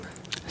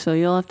So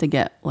you'll have to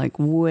get like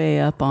way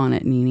up on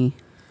it, Nini.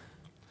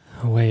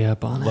 Way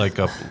up on it. Like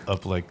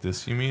up like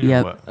this, you mean?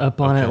 Yep. Or what?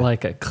 Up on Okay. it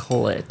like a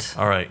clit.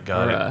 All right,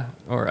 got it.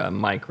 Or a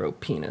micro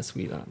penis.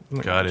 We're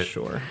Got not it.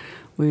 sure.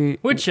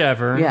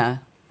 Whichever. Yeah.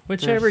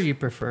 Whichever you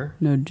prefer.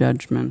 No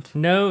judgment.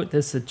 No,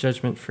 this is a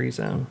judgment-free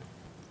zone.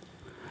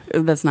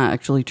 That's not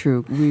actually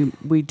true.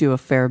 We do a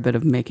fair bit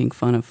of making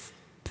fun of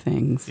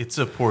things. It's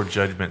a poor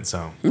judgment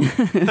zone.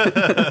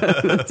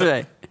 That's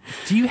right.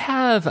 Do you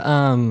have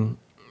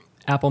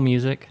Apple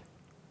Music?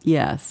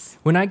 Yes.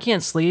 When I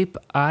can't sleep,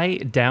 I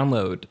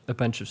download a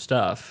bunch of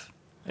stuff,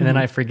 and then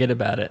I forget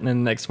about it. And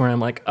then the next morning, I'm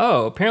like,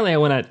 oh, apparently I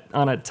went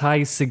on a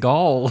Ty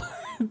Segall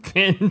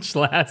binge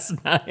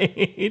last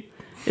night.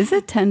 Is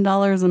it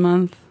 $10 a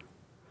month?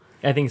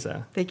 I think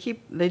so.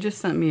 They just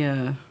sent me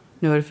a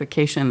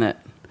notification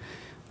that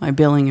my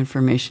billing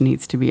information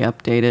needs to be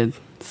updated.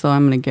 So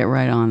I'm going to get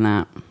right on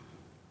that.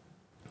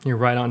 You're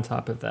right on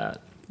top of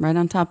that. Right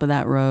on top of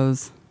that,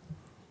 Rose.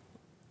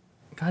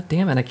 God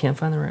damn it, I can't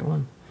find the right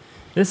one.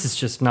 This is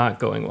just not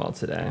going well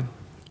today.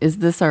 Is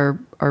this our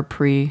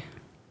pre-show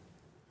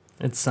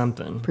It's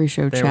something.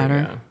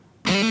 chatter?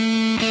 We go.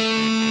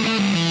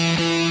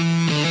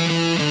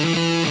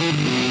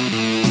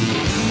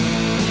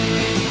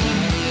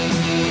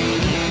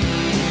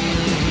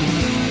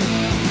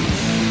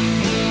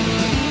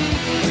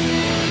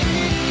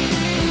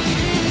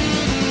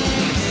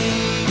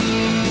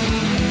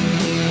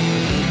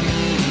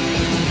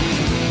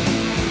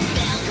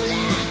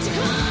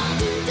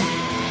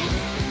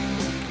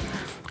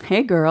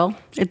 Hey girl,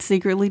 it's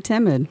Secretly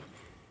Timid.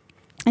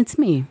 It's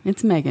me,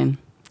 it's Megan,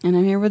 and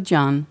I'm here with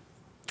John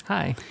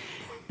Hi.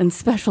 and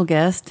special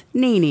guest,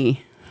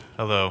 Nini.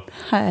 Hello.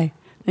 Hi,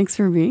 thanks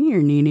for being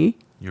here, Nini.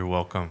 You're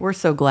welcome. We're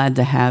so glad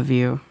to have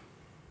you.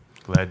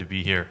 Glad to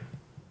be here.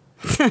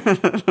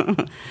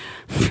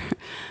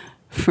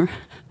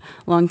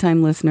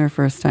 Long-time listener,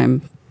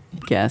 first-time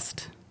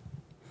guest.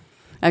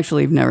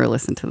 Actually, you've never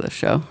listened to this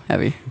show,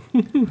 have you?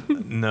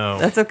 No.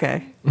 That's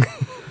okay.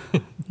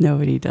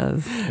 Nobody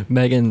does.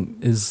 Megan,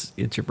 it's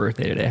your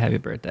birthday today. Happy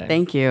birthday.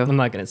 Thank you. I'm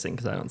not going to sing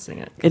because I don't sing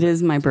it. It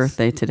is my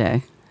birthday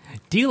today.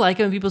 Do you like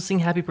it when people sing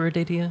happy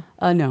birthday to you?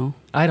 No.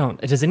 I don't.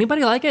 Does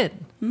anybody like it?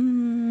 Because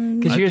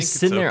I you're think it's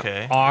sitting there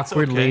okay. It's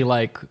awkwardly okay.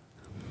 like,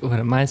 what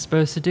am I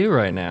supposed to do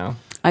right now?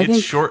 I It's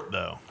think short,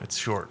 though. It's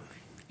short.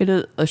 it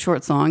is a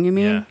short song, you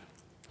mean? Yeah.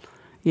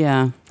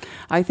 Yeah.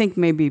 I think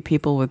maybe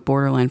people with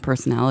borderline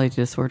personality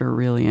disorder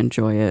really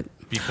enjoy it.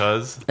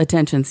 Because?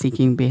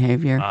 Attention-seeking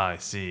behavior. I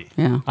see.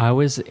 Yeah. I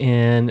was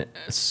in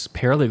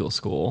paralegal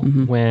school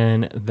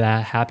when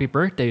that happy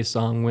birthday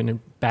song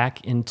went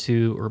back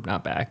into, or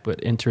not back, but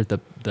entered the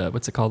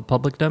what's it called,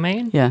 public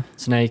domain? Yeah.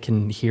 So now you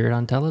can hear it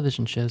on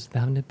television shows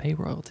without having to pay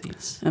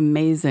royalties.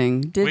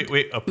 Amazing. Did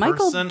Wait, a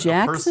Michael person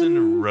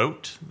Jackson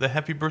wrote the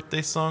happy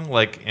birthday song,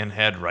 like, and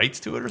had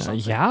rights to it or something?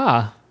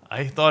 Yeah.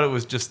 I thought it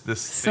was just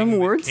this Some thing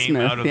that came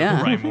wordsmith, out of yeah.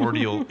 the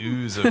primordial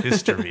ooze of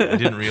history. I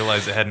didn't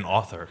realize it had an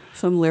author.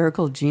 some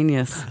lyrical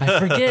genius. I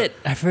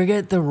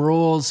forget the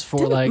rules for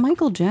Didn't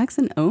Michael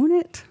Jackson own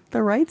it?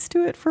 The rights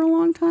to it for a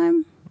long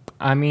time?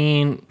 I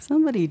mean,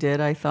 Somebody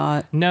did, I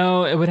thought.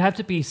 no, it would have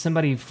to be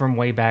somebody from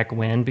way back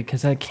when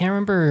because I can't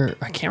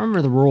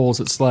remember the rules.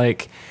 It's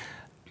like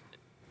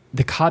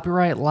the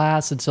copyright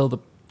lasts until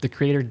the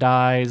creator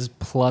dies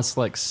plus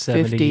like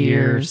 70 50 years,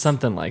 years.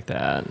 something like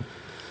that.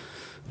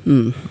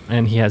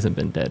 And he hasn't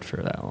been dead for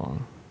that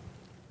long.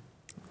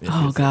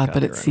 Oh, God,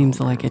 but it seems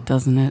like it,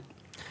 doesn't it?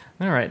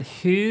 All right,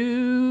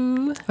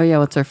 who Oh, yeah,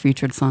 what's our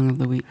featured song of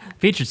the week?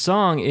 featured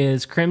song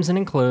is Crimson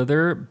and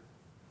Clover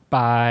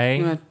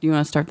by You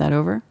want to start that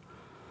over?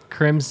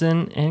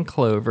 Crimson and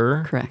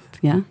Clover. Correct,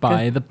 yeah?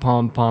 By Good. the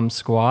Pom Pom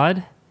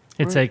Squad.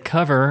 It's a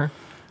cover.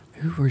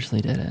 Who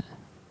originally did it?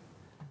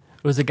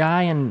 It was a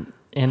guy in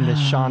the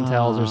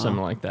Chantels or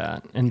something like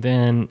that. And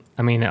then,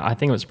 I mean, I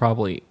think it was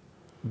probably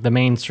the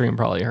mainstream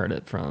probably heard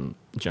it from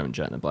Joan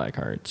Jett and the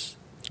Blackhearts.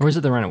 Or was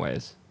it the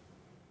Runaways?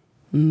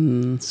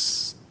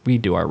 We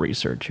do our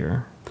research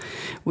here.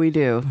 We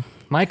do.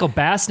 Michael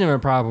Baston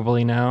would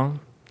probably know.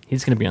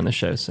 He's going to be on the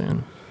show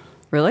soon.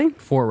 Really?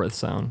 Forward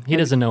Zone. He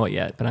doesn't know it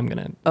yet, but I'm going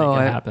to make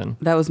it happen.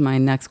 That was my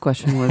next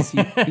question was,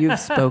 you've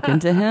spoken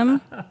to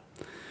him?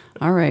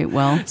 All right,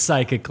 well,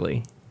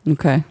 Psychically.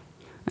 okay.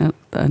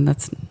 And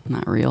that's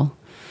not real.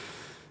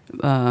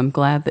 I'm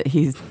glad that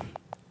he's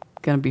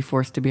going to be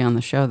forced to be on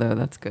the show, though.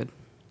 That's good.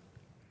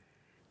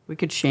 We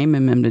could shame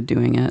him into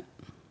doing it.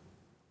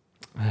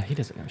 He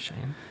doesn't know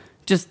shame.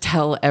 Just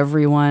tell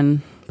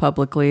everyone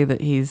publicly that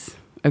he's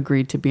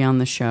agreed to be on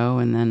the show,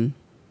 and then...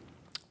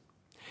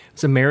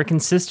 It's American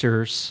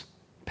Sisters,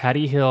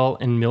 Patty Hill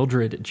and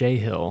Mildred J.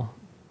 Hill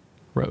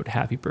wrote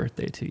Happy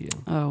Birthday to You.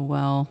 Oh,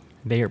 well,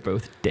 They are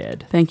both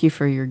dead. thank you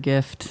for your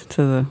gift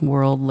to the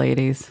world,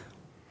 ladies.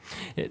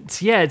 I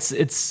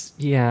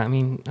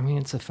mean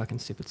it's a fucking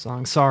stupid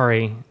song.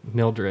 Sorry,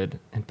 Mildred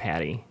and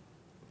Patty.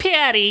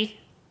 Patty!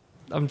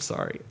 I'm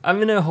sorry.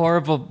 I'm in a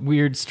horrible,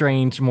 weird,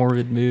 strange,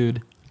 morbid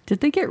mood.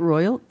 Did they get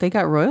They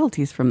got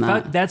royalties from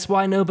that. Fuck, that's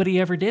why nobody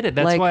ever did it.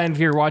 That's Like- why if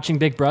you're watching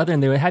Big Brother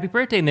and they were Happy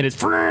Birthday and then it's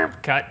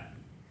cut.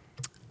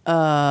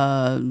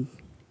 So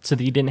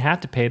that you didn't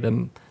have to pay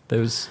them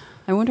those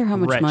I wonder how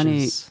much money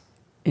wretches.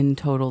 in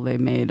total they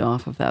made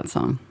off of that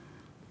song.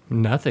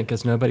 Nothing,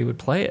 because nobody would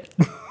play it.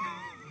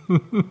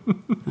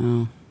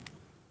 Oh.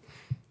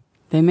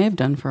 They may have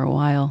done for a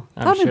while.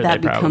 I'm How sure did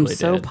that they become probably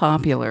so did.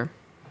 popular?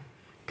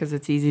 Because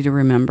it's easy to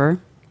remember.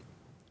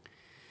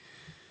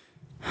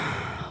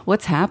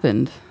 What's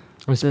happened?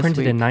 It was this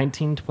printed in week?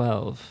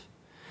 1912.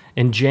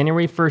 In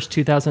January 1st,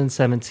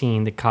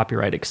 2017, the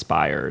copyright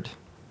expired.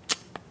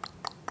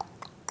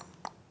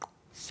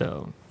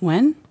 So,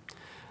 When?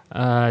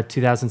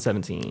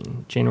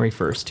 2017, January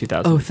 1st,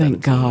 2017. Oh,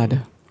 thank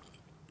God.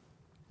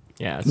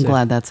 Yeah, I'm so,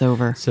 glad that's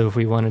over. so if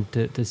we wanted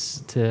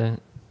to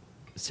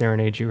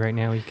serenade you right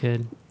now, we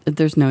could.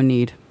 There's no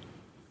need.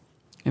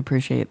 I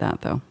appreciate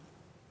that, though.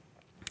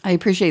 I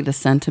appreciate the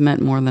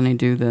sentiment more than I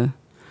do the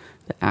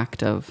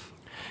act of.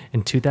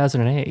 In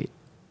 2008,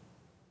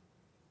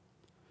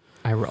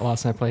 I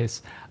lost my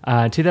place.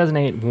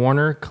 2008,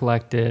 Warner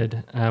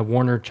collected,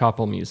 Warner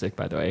Chappell Music,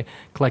 by the way,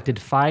 collected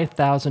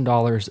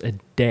 $5,000 a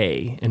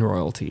day in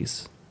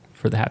royalties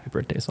for the Happy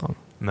Birthday song.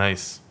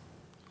 Nice.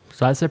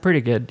 So that's a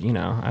pretty good,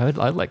 I'd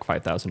like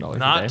 $5,000 a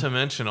Not day. to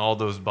mention all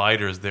those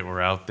biters that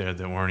were out there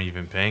that weren't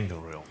even paying the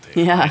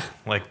royalty. Yeah.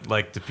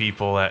 Like the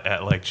people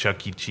at like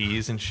Chuck E.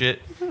 Cheese and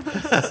shit.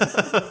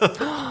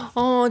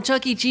 Oh,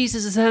 Chuck E. Cheese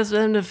has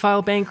them to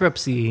file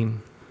bankruptcy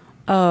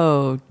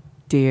Oh,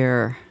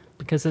 dear.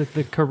 because of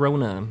the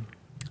corona.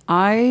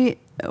 I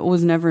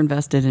was never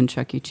invested in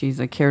Chuck E. Cheese.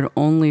 I cared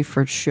only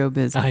for Showbiz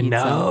Pizza. I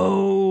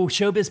know.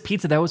 Showbiz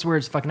Pizza, that was where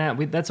it's fucking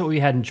at. That's what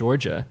we had in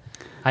Georgia.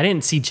 I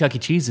didn't see Chuck E.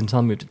 Cheese until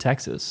I moved to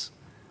Texas.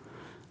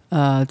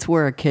 It's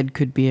where a kid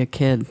could be a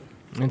kid.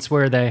 It's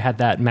where they had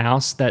that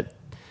mouse, that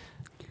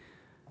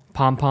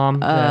pom-pom.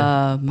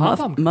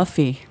 Pom-pom.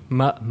 Muffy.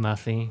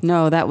 Muffy.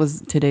 No, that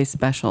was today's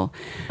special.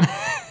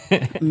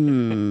 What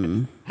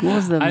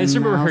was the I just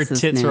remember her mouse's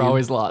tits were name?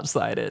 always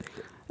lopsided.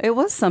 It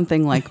was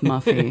something like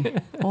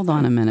Muffy. Hold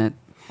on a minute.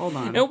 Hold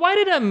on. And why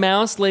did a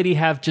mouse lady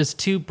have just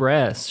 2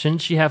 breasts?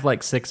 Shouldn't she have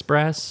like 6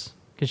 breasts?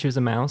 Because she was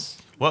a mouse?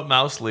 What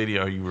mouse lady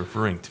are you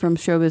referring to? From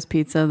Showbiz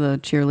Pizza, the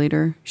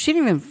cheerleader. She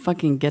didn't even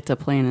fucking get to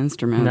play an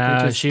instrument. They No,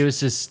 just- she was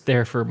just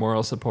there for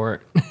moral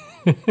support.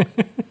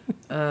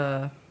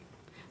 There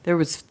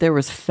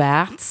was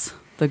Fats,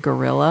 the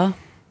gorilla.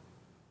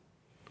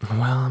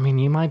 Well, I mean,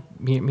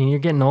 you're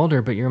getting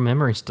older, but your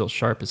memory's still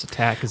sharp as a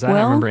tack, because I don't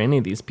Well- remember any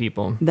of these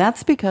people.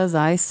 That's because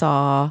I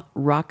saw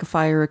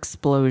Rockafire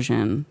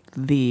Explosion,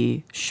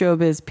 the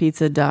Showbiz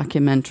Pizza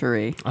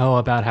documentary. Oh,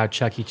 about how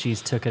Chuck E.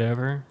 Cheese took it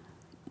over?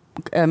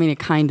 I mean, it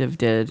kind of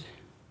did.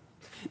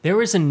 There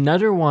was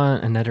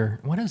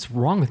what is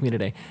wrong with me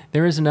today?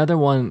 There was another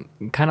one,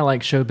 kind of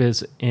like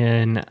Showbiz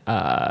in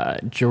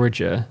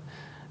Georgia,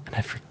 and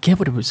I forget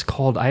what it was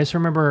called. I just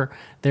remember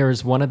there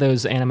was one of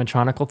those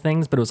animatronical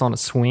things, but it was on a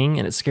swing,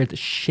 and it scared the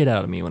shit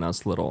out of me when I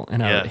was little.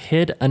 And I Yeah.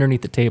 hid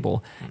underneath the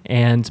table,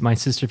 and my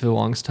sister for the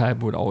longest time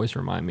would always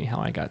remind me how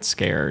I got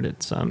scared.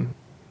 It's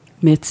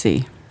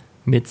Mitzi.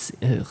 Mitzi.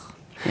 Ugh.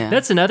 Yeah.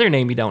 That's another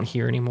name you don't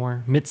hear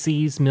anymore.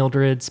 Mitzi's,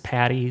 Mildred's,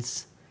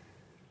 Patty's.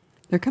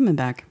 They're coming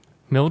back.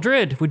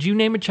 Mildred. Would you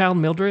name a child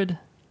Mildred?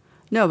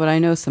 No, but I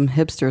know some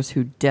hipsters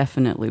who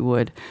definitely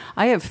would.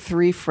 I have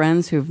 3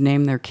 friends who've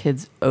named their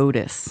kids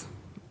Otis.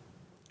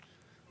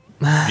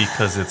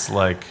 Because it's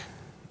like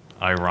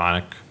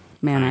ironic.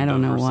 Man, I kind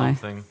don't of, know or why.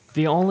 Something.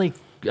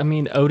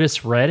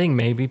 Otis Redding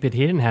maybe, but he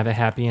didn't have a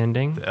happy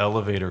ending. The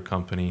elevator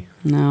company.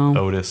 No.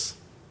 Otis.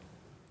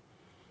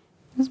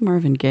 It was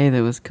Marvin Gaye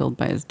that was killed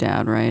by his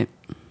dad, right?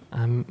 I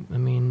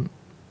don't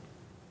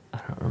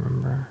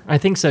remember. I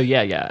think so.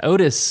 Yeah.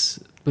 Otis,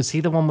 was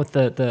he the one with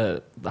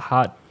the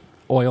hot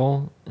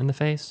oil in the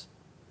face?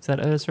 Is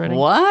that Otis Redding?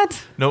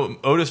 What? No,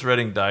 Otis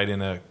Redding died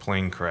in a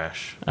plane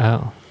crash.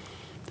 Oh.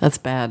 That's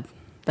bad.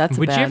 That's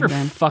Would bad, you ever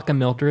man. fuck a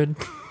Mildred?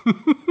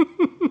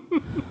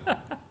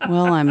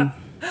 Well, I'm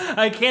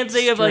I can't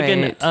think of like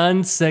an Straight.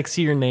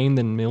 unsexier name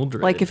than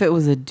Mildred. like if it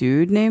was a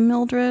dude named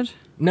Mildred.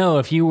 No,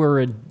 if you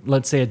were,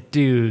 let's say, a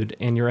dude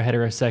and you're a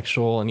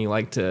heterosexual and you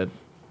like to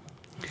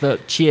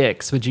vote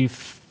chicks, would you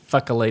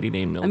fuck a lady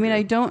named I Mildred? mean,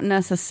 I don't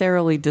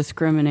necessarily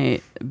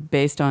discriminate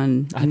based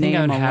on I think name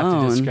I would have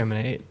alone. to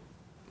discriminate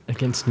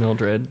against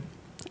Mildred.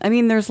 I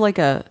mean, there's like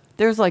a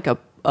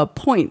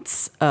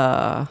points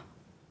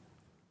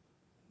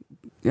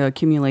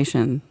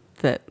accumulation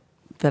that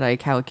I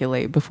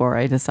calculate before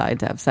I decide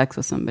to have sex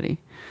with somebody.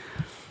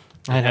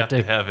 I'd have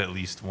to have at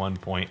least 1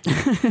 point.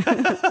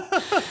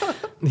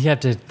 You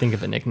have to think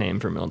of a nickname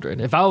for Mildred.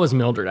 If I was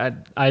Mildred,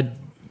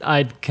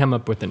 I'd come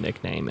up with a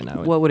nickname, and I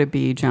would What would it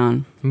be,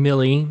 John?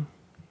 Millie,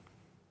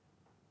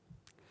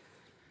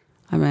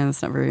 I mean,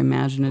 that's not very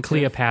imaginative.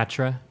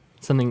 Cleopatra,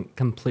 something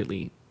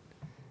completely.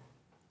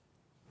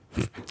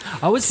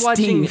 I was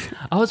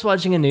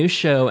watching a news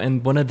show,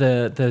 and one of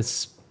the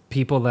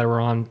people that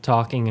were on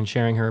talking and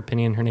sharing her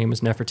opinion, her name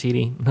was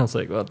Nefertiti, and I was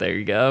like, well, there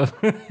you go.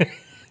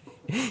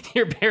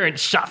 Your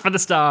parents shot for the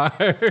stars.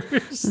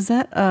 Is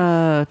that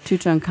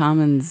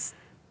Tutankhamun's?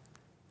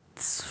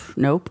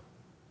 Nope.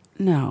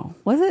 No.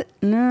 Was it?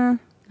 No.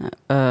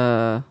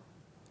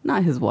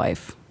 not his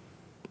wife.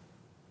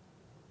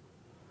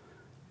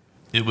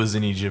 It was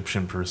an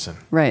Egyptian person.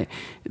 Right.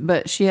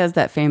 But she has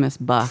that famous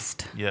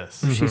bust.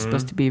 Yes. She's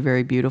supposed to be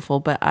very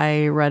beautiful. But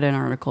I read an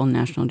article in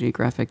National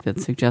Geographic that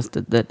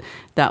suggested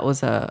that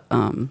was a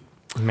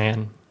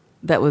Man.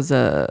 that was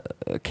a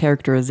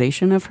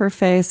characterization of her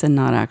face and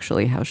not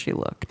actually how she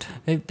looked.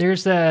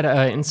 There's that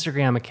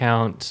Instagram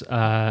account.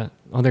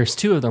 There's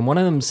two of them. One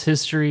of them's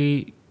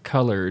History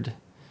Colored,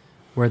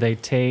 where they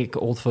take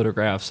old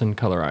photographs and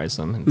colorize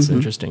them. It's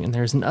interesting. And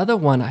there's another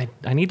one.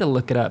 I need to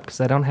look it up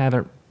because I don't have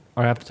it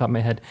right off the top of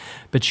my head.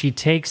 But she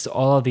takes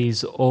all of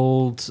these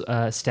old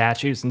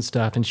statues and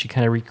stuff, and she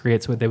kind of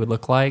recreates what they would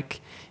look like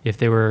if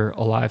they were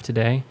alive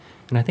today.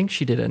 And I think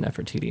she did a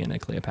Nefertiti and a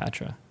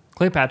Cleopatra.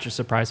 Cleopatra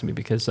surprised me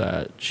because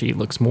she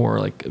looks more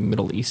like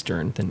Middle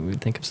Eastern than we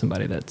would think of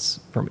somebody that's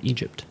from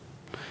Egypt.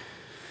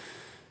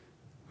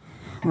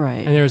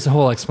 Right. And there's a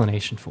whole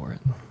explanation for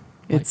it.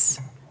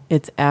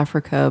 It's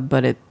Africa,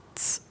 but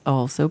it's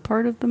also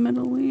part of the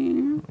Middle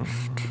East.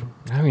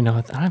 I don't even know.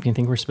 I don't even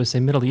think we're supposed to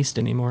say Middle East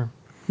anymore.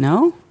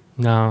 No?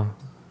 No.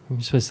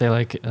 We're supposed to say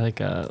like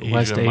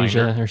West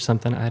Asia Minor. or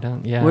something. I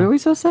don't. Yeah. What are we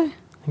supposed to say?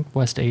 I think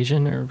West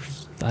Asian or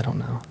I don't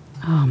know.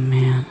 Oh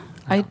man.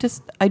 I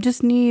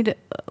just need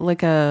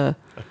like A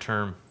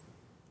term.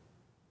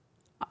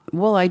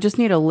 I just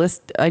need a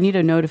list. I need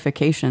a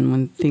notification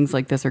when things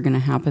like this are going to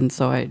happen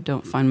so I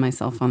don't find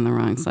myself on the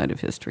wrong side of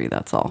history.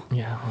 That's all.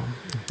 Yeah. Well,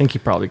 I think you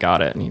probably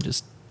got it, and you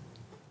just.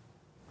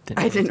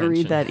 I didn't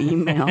read that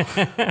email.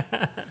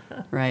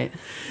 Right.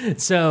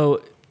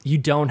 So you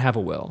don't have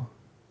a will.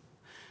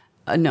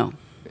 No.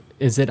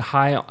 Is it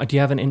high? Do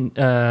you have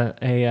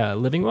a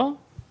living will?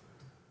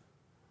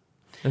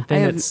 The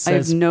thing that I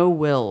says have no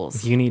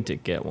wills. you need to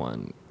get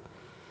one.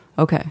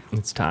 Okay.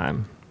 It's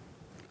time.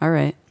 All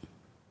right.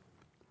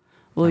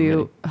 Will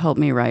you help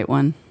me write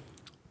one?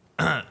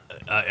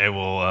 I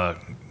will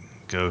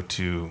go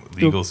to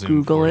LegalZoom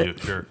Google for it. you.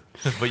 Sure.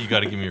 But you got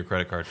to give me your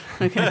credit card.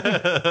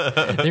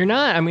 They're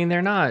not. I mean,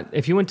 they're not.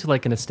 If you went to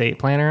like an estate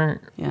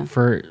planner Yeah.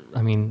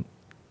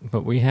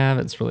 what we have,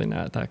 it's really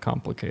not that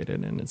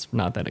complicated and it's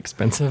not that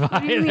expensive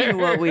What do you mean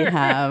what we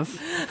have?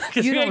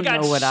 'Cause You we ain't don't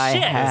got know what I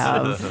shit.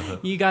 have.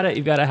 You've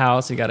got a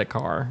house, you got a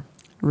car.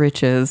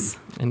 Riches.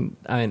 And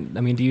I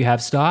mean, do you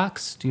have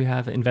stocks? Do you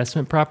have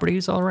investment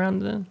properties all around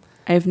them?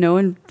 I have no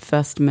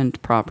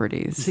investment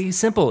properties. See,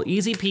 simple,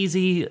 easy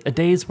peasy, a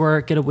day's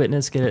work, get a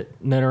witness, get it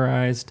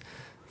notarized,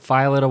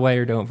 file it away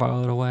or don't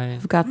file it away.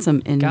 I've got some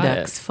it.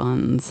 index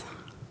funds.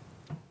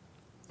 I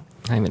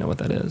don't even know what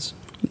that is.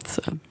 It's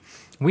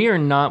We are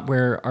not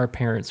where our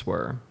parents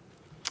were.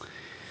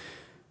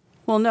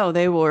 well, no,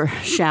 they were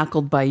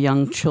shackled by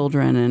young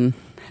children and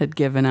had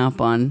given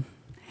up on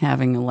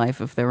having a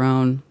life of their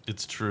own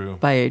It's true.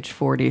 by age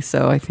 40.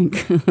 So I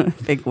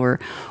think we're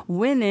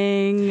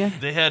winning.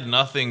 They had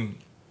nothing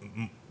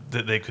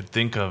that they could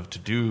think of to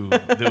do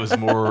that was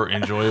more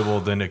enjoyable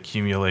than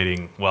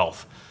accumulating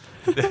wealth.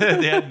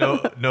 They had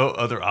no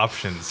other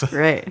options.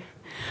 Right.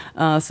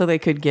 So they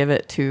could give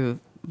it to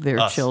their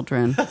Us.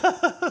 children.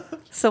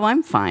 So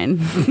I'm fine.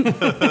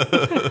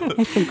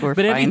 I think we're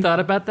But fine. have you thought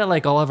about that?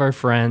 Like all of our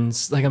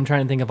friends, like I'm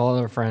trying to think of all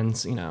of our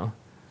friends,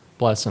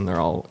 bless them, they're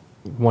all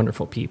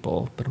wonderful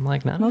people. But I'm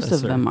like, Most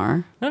of them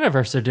are. None of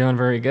us are doing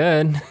very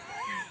good.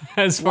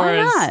 As far Why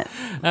as not?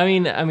 I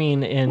mean,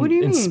 What do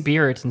you in mean?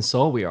 spirit and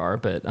soul we are,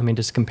 but I mean,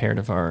 just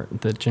compared to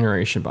the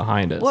generation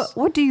behind us.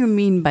 What do you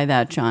mean by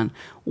that, John?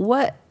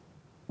 What?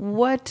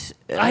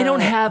 I don't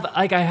have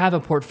I have a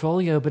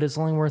portfolio, but it's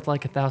only worth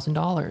like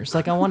 $1,000.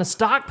 Like I want a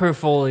stock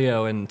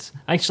portfolio, and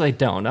actually I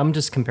don't. I'm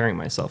just comparing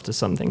myself to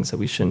some things that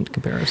we shouldn't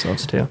compare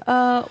ourselves to.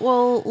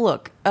 Well,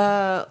 look,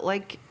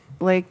 like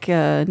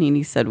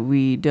Nini said,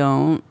 we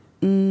don't.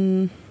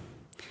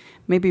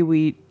 Maybe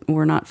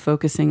we're not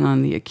focusing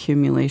on the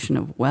accumulation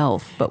of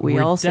wealth, but we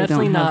We're also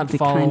definitely don't have not the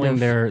following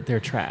kind of their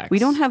tracks. we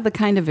don't have the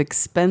kind of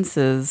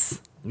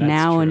expenses That's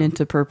now and true.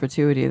 into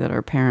perpetuity that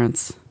our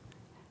parents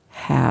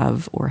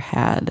have or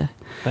had.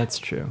 That's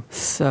true.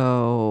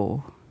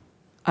 So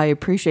I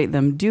appreciate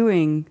them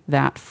doing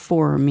that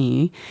for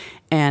me,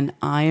 and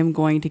I am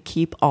going to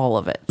keep all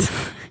of it.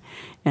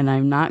 And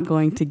I'm not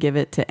going to give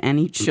it to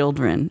any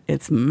children.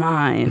 It's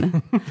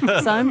mine.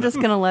 So I'm just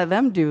going to let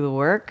them do the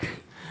work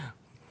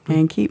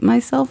and keep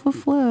myself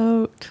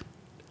afloat.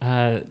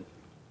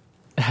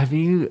 Have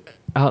you?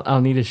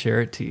 I'll need to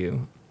share it to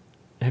you.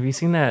 Have you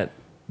seen that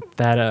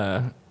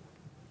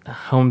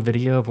home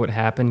video of what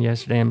happened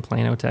yesterday in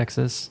Plano,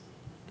 Texas?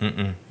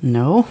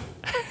 No?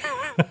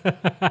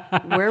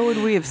 Where would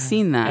we have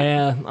seen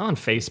that? On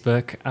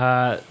Facebook.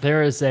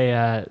 There is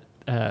a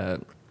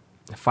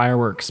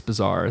fireworks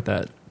bazaar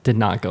that did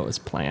not go as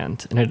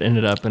planned, and it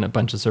ended up in a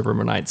bunch of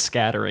suburbanites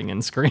scattering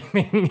and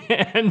screaming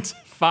and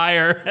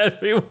fire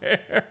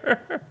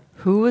everywhere.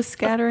 Who was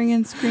scattering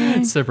and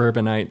screaming?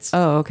 Suburbanites,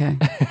 Oh, okay.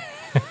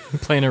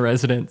 Plano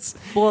residents.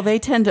 Well, they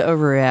tend to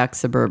overreact,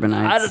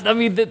 suburbanites. I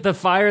mean, the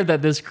fire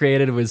that this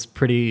created was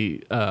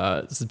pretty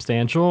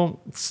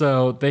substantial,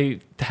 so they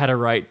had a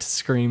right to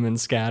scream and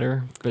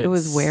scatter. But It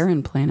was where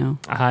in Plano?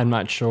 I'm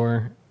not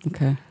sure.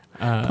 Okay.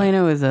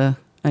 Plano is a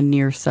a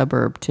near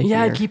suburb to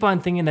Yeah, here. I keep on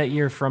thinking that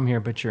you're from here,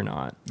 but you're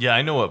not. Yeah,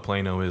 I know what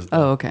Plano is.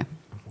 Oh, okay.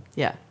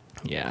 Yeah.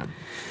 Yeah.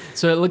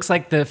 So it looks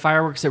like the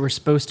fireworks that were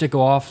supposed to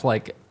go off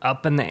like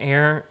up in the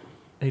air,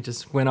 they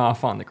just went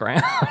off on the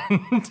ground.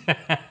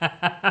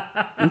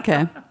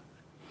 Okay.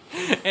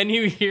 And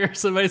you hear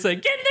somebody say,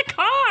 "Get in the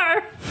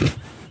car!"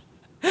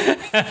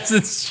 As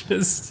it's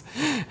just,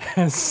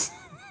 as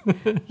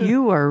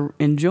You are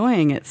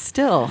enjoying it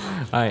still.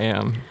 I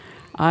am.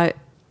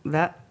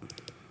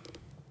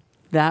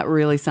 That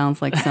really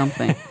sounds like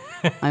something.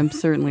 I'm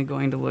certainly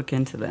going to look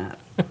into that.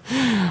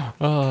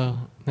 Oh,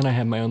 then I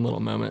have my own little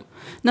moment.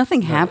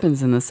 Nothing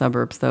happens in the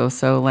suburbs though,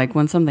 so like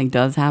when something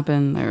does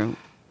happen,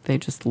 they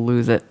just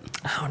lose it.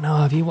 I don't know.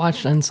 Have you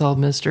watched Unsolved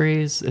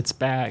Mysteries? It's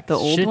back. The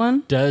old Shit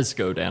one? does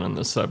go down in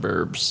the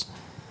suburbs.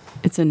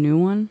 It's a new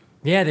one.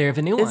 Yeah, they have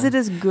a new one. Is it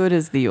as good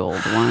as the old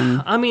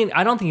one? I mean,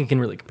 I don't think you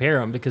can really compare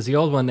them because the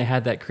old one, they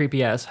had that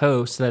creepy ass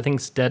host that I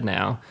think's dead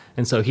now,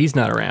 and so he's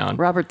not around.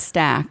 Robert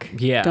Stack.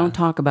 Yeah. Don't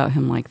talk about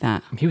him like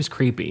that. He was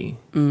creepy.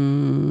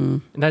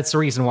 And that's the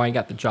reason why he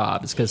got the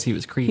job, is because he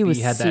was creepy. He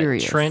was had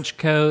serious. that trench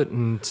coat,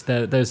 and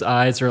those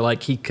eyes are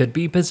like he could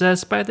be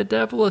possessed by the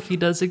devil if he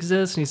does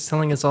exist. And he's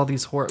telling us all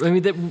these horror. I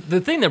mean,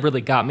 the thing that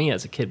really got me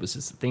as a kid was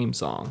just the theme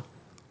song.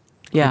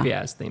 Yeah. Creepy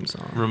ass theme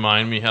song.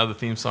 Remind me how the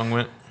theme song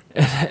went.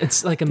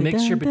 It's like a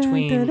mixture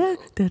between.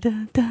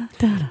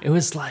 It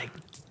was like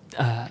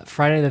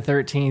Friday the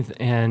 13th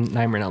and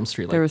Nightmare on Elm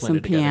Street. Like There was some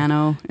blended together.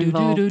 piano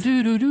involved.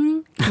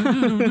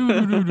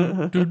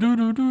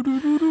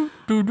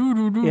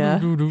 Yeah.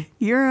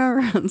 You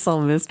remember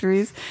Unsolved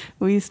Mysteries?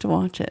 We used to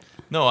watch it.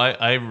 No,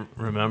 I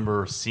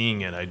remember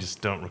seeing it. I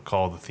just don't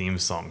recall the theme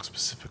song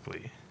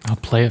specifically. I'll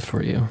play it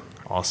for you.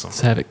 Awesome.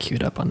 Let's have it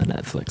queued up on the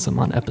Netflix. I'm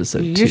on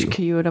episode You 2. should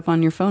cue it up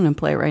on your phone and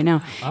play it right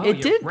now. Oh, it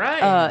you're did.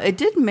 right. It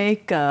did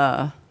make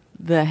the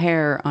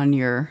hair on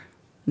your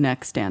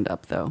neck stand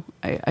up, though.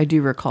 I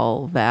do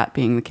recall that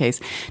being the case.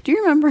 Do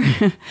you remember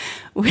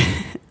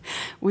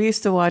we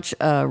used to watch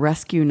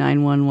Rescue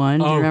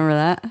 911? Do you Oh. remember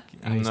that?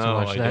 I used to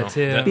watch that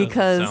too. That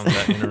Because- doesn't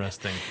sound that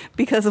interesting.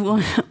 Because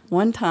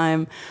one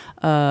time,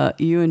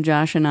 you and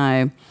Josh and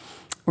I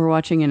were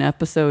watching an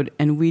episode,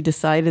 and we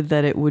decided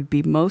that it would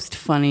be most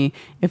funny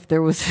if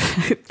there was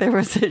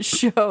a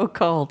show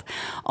called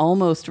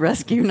Almost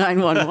Rescue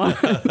 911,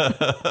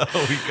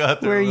 We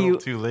got there Where a little you-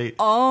 too late.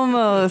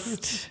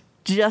 almost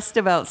just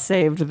about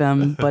saved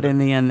them, but in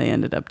the end they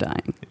ended up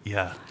dying.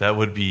 Yeah, that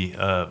would be.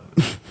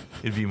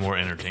 It'd be more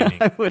entertaining.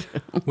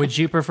 Would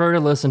you prefer to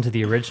listen to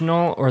the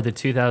original or the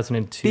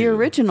 2002? The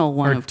original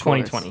one, or of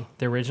course. 2020.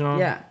 The original?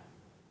 Yeah.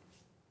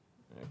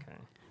 Okay.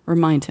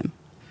 Remind him.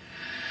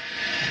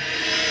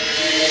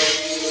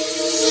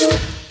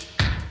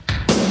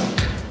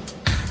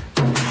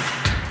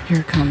 Here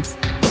it comes.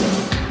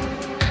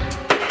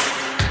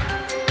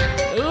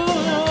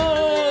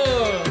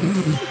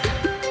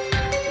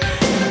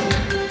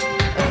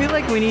 I feel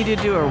like we need to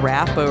do a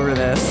rap over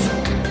this.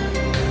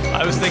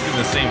 I was thinking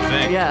the same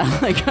thing. Yeah,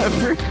 like a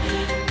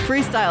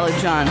freestyle it,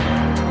 John.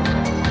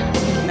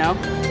 No?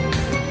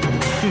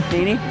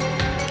 Deanie?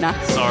 Nah?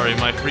 Sorry,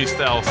 my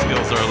freestyle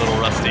skills are a little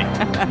rusty.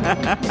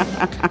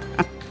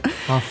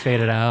 I'll fade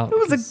it out. It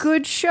was a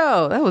good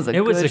show. That was a It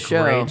good was a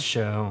show. great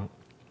show.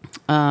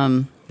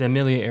 The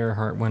Amelia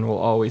Earhart one will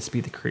always be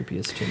the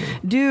creepiest to me.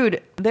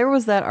 Dude, there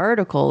was that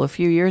article a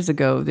few years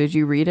ago. Did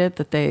you read it?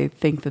 That they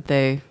think that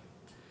they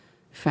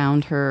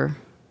found her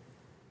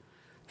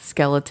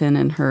skeleton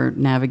and her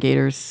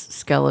navigator's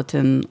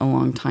skeleton a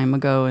long time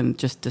ago and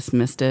just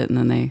dismissed it, and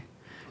then they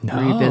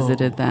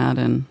revisited that,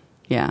 and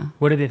yeah.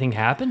 What did they think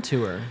happened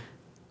to her?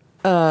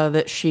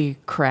 That she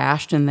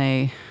crashed and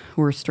they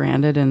were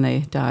stranded and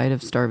they died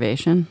of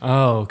starvation.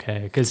 Oh,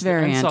 okay. Because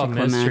very Unsolved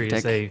Mysteries,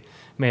 anticlimactic. they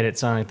made it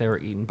sound like they were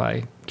eaten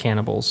by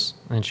cannibals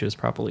and she was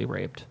probably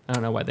raped. I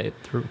don't know why they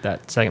threw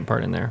that second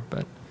part in there,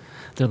 but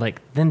they're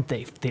like, then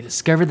they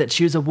discovered that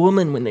she was a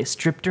woman when they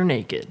stripped her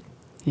naked.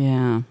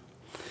 Yeah.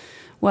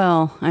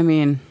 Well, I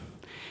mean,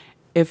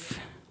 if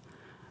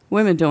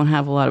women don't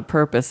have a lot of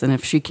purpose, and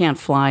if she can't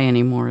fly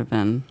anymore,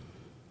 then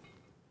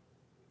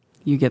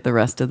you get the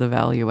rest of the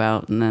value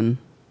out and then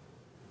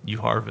You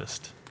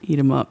harvest. eat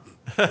them up.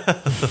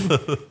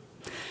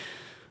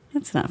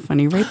 That's not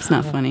funny. Rape's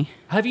not funny.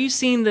 Have you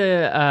seen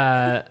the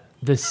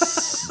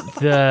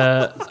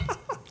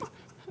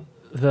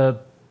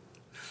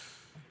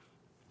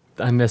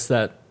I missed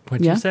that.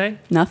 What'd Yeah? you say?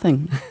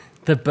 Nothing.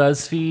 The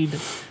BuzzFeed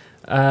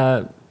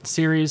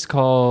series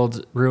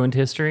called Ruined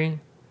History.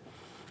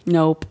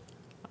 Nope.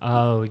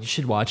 Oh, you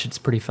should watch it. It's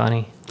pretty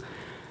funny.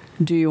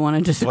 Do you want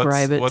to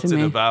describe What's it to it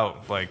me?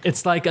 about? Like,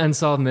 It's like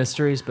Unsolved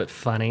Mysteries, but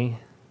funny.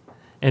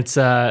 It's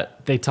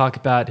they talk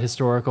about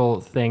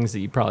historical things that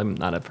you probably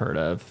not have heard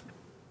of,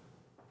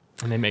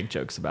 and they make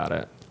jokes about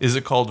it. is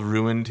it called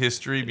Ruined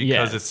History because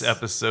Yes. it's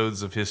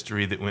episodes of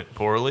history that went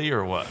poorly,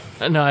 or what?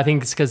 No, I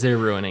think it's because they're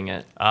ruining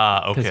it.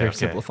 Ah, okay. Because they're okay.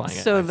 simplifying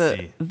it. So I the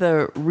see.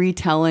 the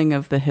retelling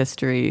of the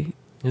history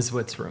Is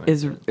what's ruined.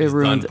 is it. it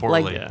ruined done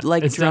poorly.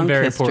 like It's done Drunk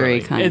very History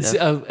poorly. kind it's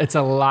of. it's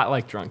a lot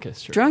like Drunk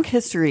History. Drunk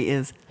History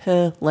is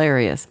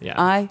hilarious. Yeah.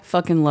 I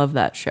fucking love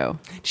that show.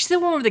 Did you see the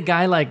one where the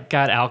guy like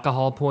got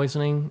alcohol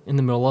poisoning in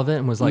the middle of it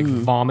and was like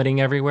vomiting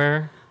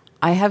everywhere?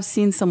 I have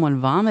seen someone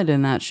vomit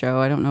in that show.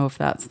 I don't know if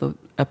that's the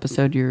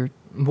episode you're.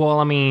 Well,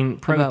 I mean,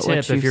 pro About what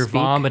tip: you if you're speak.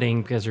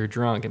 vomiting because you're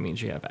drunk, it means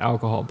you have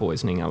alcohol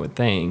poisoning. I would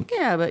think.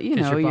 Yeah, but you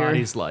Because know, your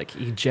body's like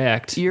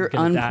eject. you're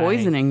gonna die.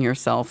 unpoisoning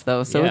yourself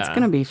though, so it's Yeah.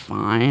 gonna be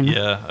fine.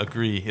 Yeah,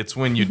 agree. It's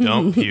when you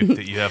don't puke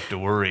that you have to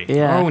worry.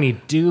 Yeah. Or when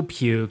you do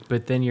puke,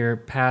 but then you're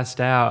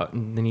passed out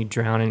and then you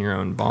drown in your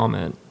own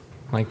vomit.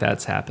 Like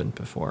that's happened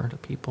before to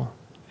people.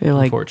 You're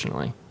like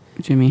Unfortunately.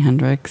 Jimi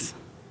Hendrix.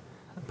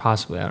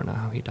 Possibly, I don't know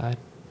how he died.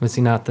 Was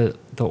he not the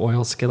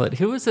oil skillet?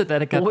 Who was it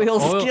that got Oil the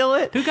oil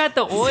skillet? Who got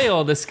the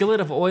oil? The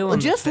skillet of oil. Well, in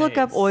the just look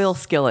up face? oil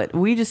skillet.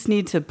 We just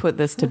need to put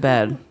this to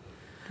bed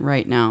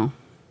right now.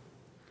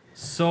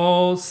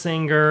 Soul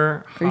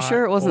singer. Are you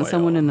sure it wasn't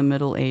someone in the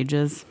Middle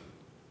Ages?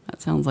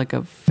 That sounds like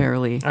a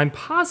fairly I'm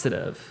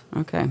positive.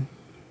 okay.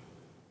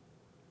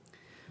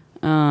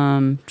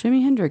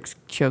 Jimi Hendrix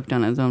choked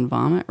on his own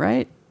vomit,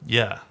 right?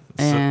 Yeah.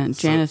 And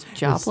Janis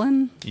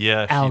Joplin,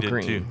 Yeah, she Al did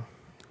Green. too.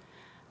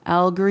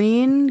 Al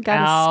Green got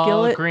a Al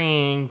skillet.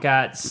 Green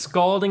got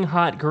scalding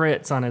hot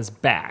grits on his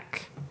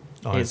back.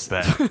 Oh, it's His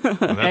bad. Well, that's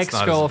not as bad.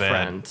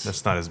 ex-girlfriend.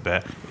 That's not as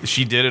bad.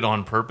 She did it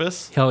on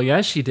purpose? Hell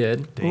yes, she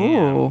did.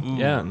 Damn. Ooh.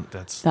 Yeah.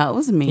 That's That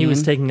was mean. He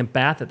was taking a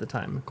bath at the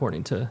time,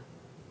 according to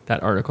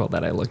that article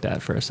that I looked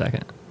at for a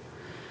second.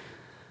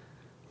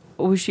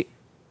 Was she?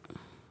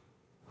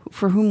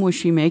 For whom was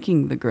she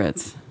making the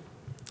grits?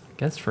 I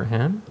guess for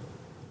him.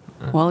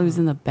 While he was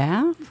in the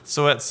bath?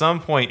 so at some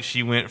point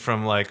she went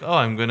from like, oh,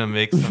 I'm gonna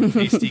make some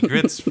tasty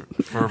grits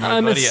for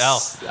my buddy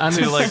Al I'm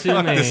to like,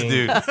 fuck this assuming-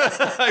 dude.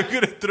 I'm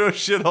gonna throw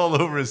shit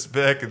all over his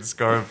back and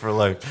scar him for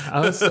life.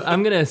 I'm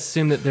going to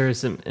assume that there is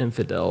some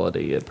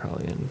infidelity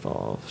probably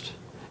involved.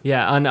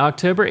 Yeah, on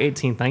October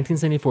 18th,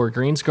 1974,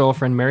 Green's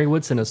girlfriend, Mary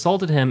Woodson,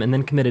 assaulted him and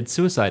then committed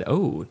suicide.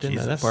 Oh, didn't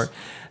know that Jesus. part.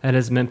 At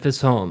his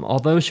Memphis home.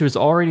 Although she was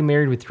already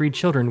married with 3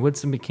 children,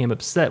 Woodson became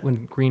upset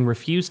when Green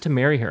refused to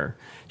marry her.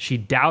 She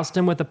doused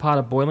him with a pot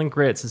of boiling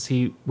grits as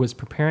he was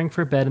preparing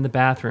for bed in the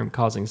bathroom,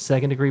 causing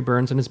second-degree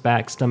burns on his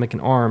back, stomach,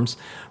 and arms,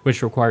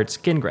 which required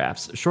skin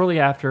grafts. Shortly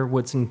after,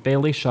 Woodson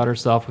fatally shot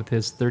herself with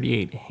his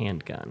 .38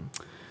 handgun.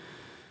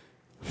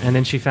 And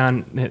then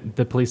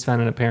the police found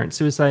an apparent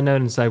suicide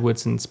note inside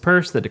Woodson's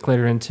purse that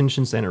declared her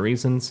intentions and her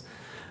reasons.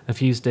 A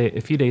few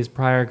days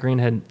prior, Green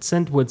had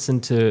sent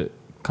Woodson to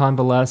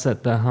convalesce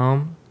at the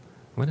home.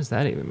 What does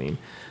that even mean?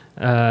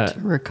 To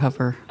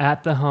recover.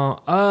 At the home.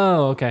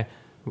 Oh, okay.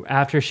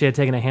 After she had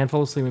taken a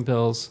handful of sleeping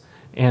pills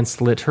and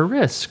slit her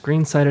wrists,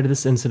 Green cited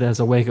this incident as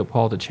a wake-up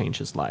call to change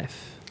his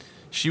life.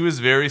 She was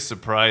very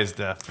surprised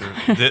after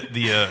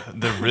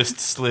the wrist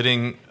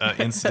slitting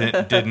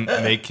incident didn't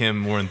make him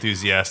more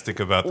enthusiastic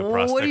about the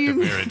prospect of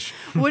marriage.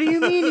 What do you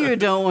mean you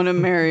don't want to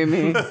marry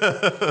me?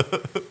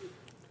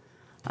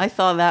 I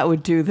thought that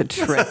would do the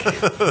trick.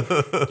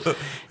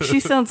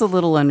 She sounds a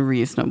little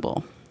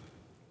unreasonable.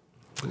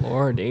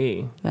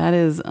 Lordy. That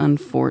is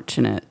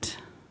unfortunate.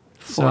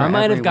 So I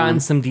might have everyone. gotten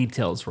some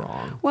details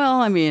wrong. Well,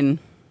 I mean,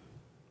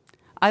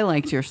 I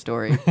liked your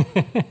story.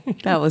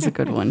 That was a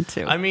good one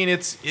too. I mean,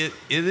 it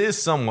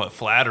is somewhat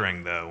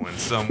flattering though when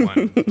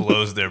someone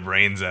blows their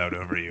brains out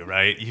over you,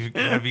 right? You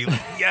gotta be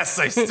like, yes,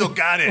 I still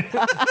got it.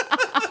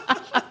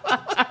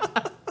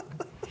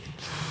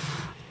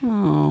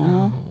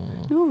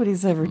 Oh,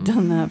 nobody's ever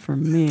done that for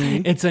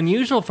me. It's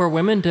unusual for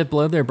women to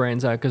blow their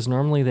brains out because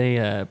normally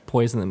they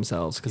poison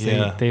themselves because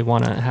Yeah. they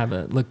want to have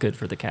it look good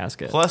for the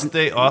casket. Plus,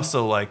 they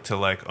also like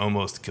to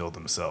almost kill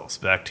themselves.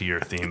 Back to your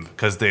theme,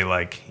 because they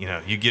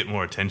you get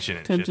more attention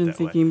and shit that way.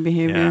 Attention-seeking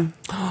behavior.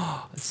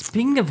 Yeah.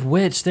 Speaking of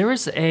which, there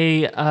was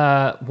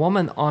a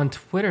woman on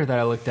Twitter that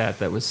I looked at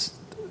that was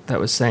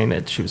saying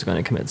that she was going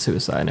to commit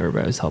suicide, and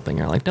everybody was helping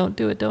her, like, don't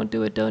do it, don't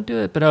do it, don't do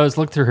it. But I was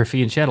looked through her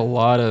feed, and she had a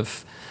lot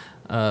of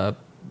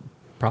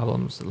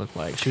problems. It looked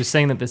like she was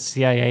saying that the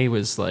CIA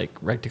was like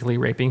rectally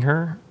raping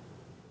her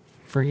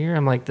for a year.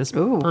 I'm like, this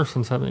Ooh.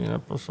 person's having an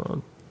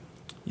episode.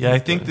 Yeah, I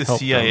think the Help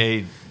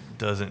CIA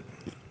doesn't.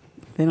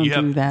 They don't you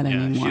have- do that yeah,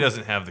 anymore. She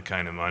doesn't have the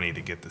kind of money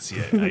to get the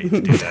CIA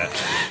to do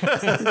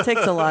that. It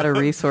takes a lot of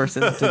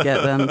resources to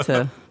get them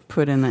to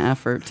put in the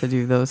effort to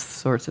do those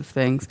sorts of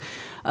things.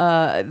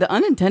 The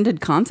unintended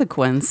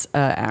consequence,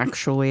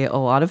 actually, a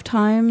lot of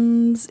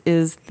times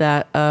is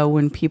that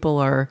when people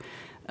are,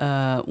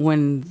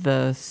 when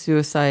the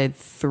suicide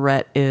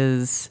threat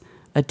is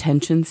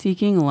attention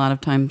seeking, a lot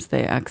of times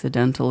they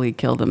accidentally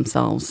kill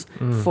themselves.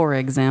 For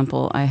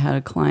example, I had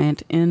a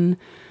client in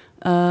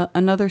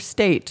another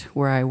state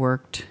where I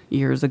worked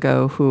years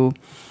ago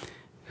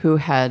who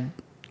had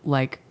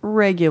like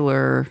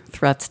regular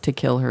threats to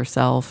kill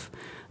herself.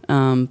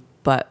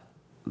 But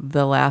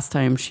the last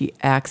time she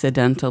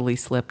accidentally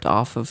slipped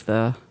off of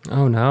the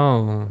Oh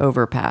no,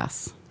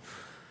 overpass.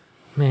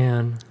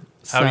 man.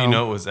 How do you So-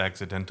 know it was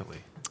accidentally?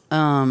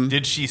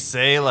 Did she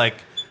say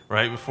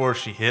right before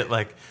she hit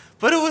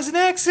But it was an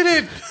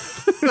accident.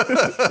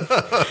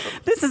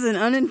 This is an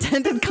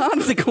unintended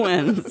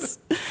consequence.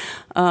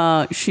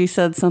 She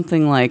said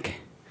something like,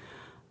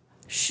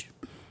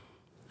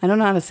 I don't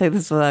know how to say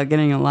this without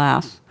getting a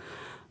laugh.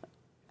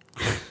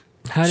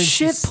 How did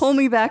Shit, pull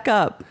me back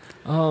up.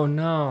 Oh,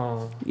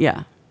 no.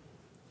 Yeah.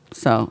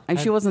 So, and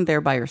she wasn't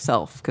there by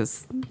herself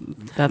because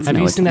that's Have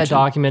no you seen that attention.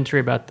 documentary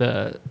about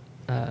the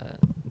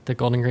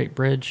Golden Gate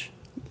Bridge?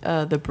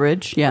 The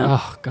bridge? Yeah.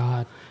 Oh,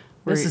 God.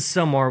 This is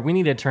so more. We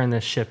need to turn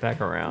this shit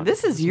back around.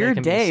 This is It's your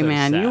making me day, so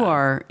man.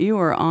 sad. You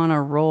are on a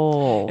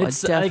roll,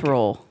 It's a death like,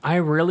 roll. I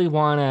really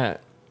want to,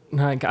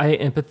 like, I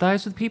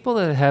empathize with people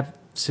that have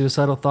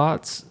suicidal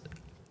thoughts,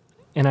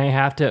 and I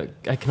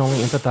can only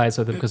empathize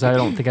with them because I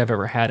don't think I've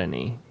ever had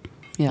any.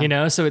 Yeah. You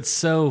know, so it's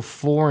so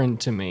foreign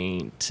to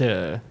me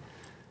to,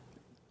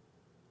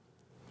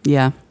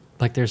 Yeah.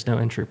 like, there's no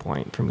entry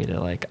point for me to,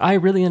 like, I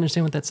really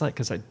understand what that's like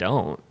because I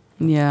don't.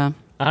 Yeah.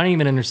 I don't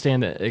even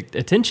understand the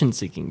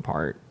attention-seeking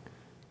part.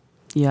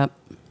 Yep.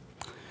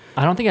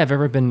 I don't think I've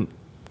ever been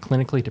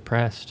clinically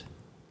depressed.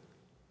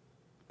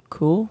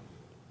 Cool.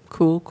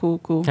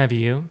 Have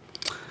you?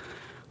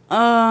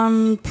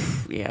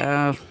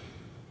 Yeah.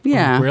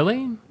 Yeah.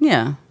 Really?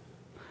 Yeah.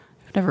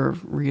 I've never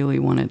really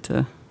wanted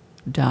to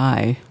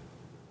die.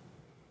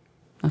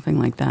 Nothing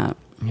like that.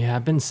 Yeah,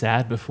 I've been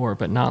sad before,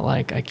 but not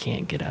like I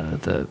can't get out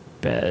of the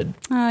bed.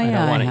 I Yeah,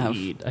 don't want have. to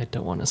eat. I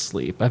don't want to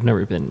sleep. I've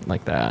never been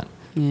like that.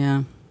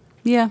 Yeah.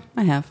 Yeah,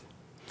 I have.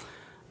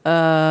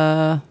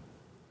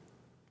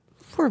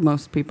 For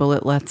most people,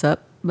 it lets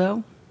up,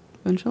 though,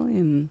 eventually,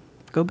 and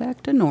go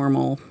back to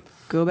normal.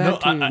 Go back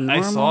to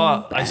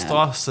normal. I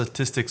saw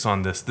statistics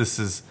on this. This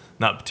is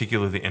not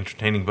particularly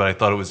entertaining, but I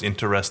thought it was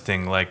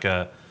interesting. Like,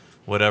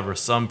 whatever,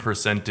 some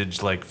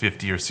percentage, like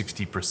 50 or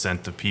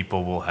 60% of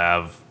people will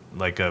have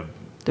like a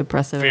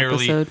Depressive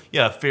episode.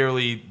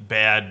 fairly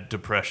bad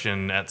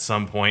depression at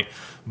some point,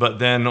 but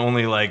then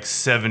only like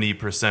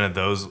 70% of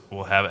those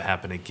will have it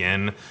happen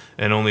again,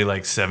 and only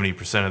like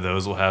 70% of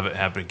those will have it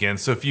happen again.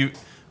 So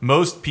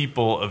most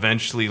people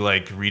eventually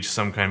like reach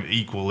some kind of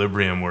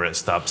equilibrium where it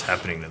stops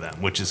happening to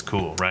them, which is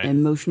cool, right?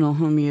 Emotional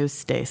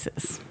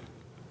homeostasis.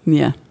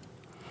 Yeah.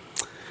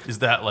 Is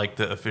that like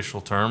the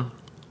official term?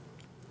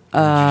 Or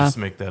did you just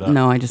make that up?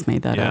 No, I just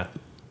made that Yeah. up.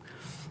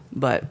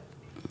 But,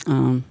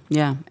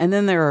 yeah. And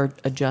then there are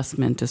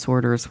adjustment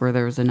disorders where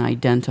there's an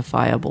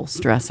identifiable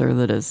stressor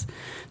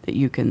that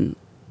you can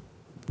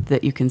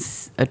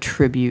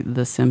attribute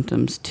the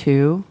symptoms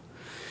to,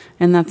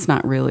 and that's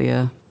not really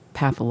a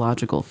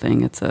pathological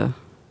thing. It's a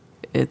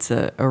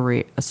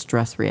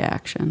stress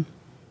reaction.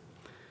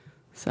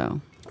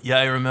 So. Yeah,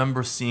 I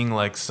remember seeing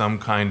like some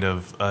kind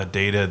of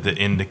data that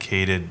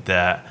indicated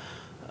that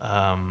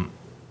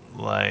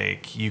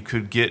like you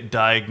could get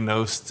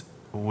diagnosed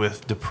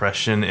with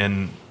depression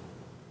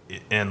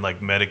and like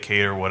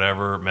Medicaid or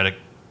whatever,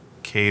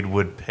 Medicaid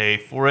would pay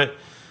for it,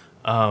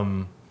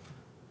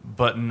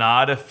 but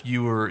not if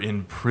you were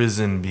in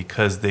prison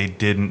because they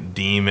didn't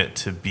deem it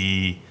to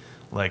be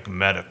like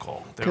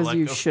medical. They're 'Cause like,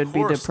 you "Of should be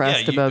course-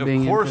 depressed yeah, about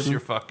being in Of course prison." you're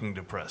fucking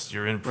depressed.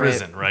 You're in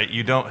prison, right?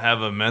 You don't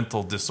have a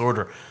mental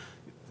disorder.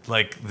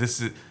 Like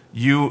this is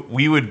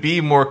we would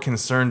be more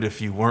concerned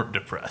if you weren't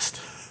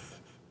depressed.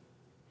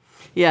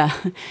 Yeah,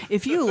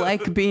 if you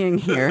like being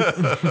here,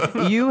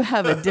 you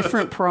have a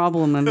different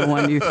problem than the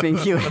one you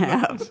think you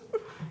have.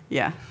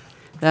 Yeah,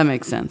 that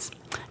makes sense.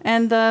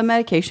 And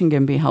medication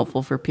can be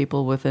helpful for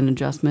people with an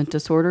adjustment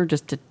disorder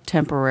just to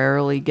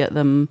temporarily get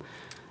them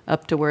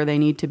up to where they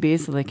need to be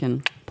so they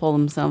can pull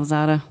themselves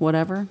out of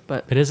whatever.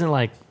 But isn't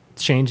like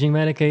changing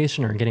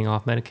medication or getting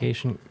off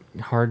medication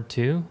hard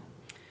too?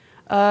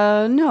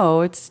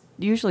 no, it's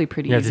usually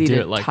pretty You have to easy do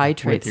to it, like,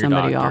 titrate with your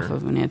somebody doctor. off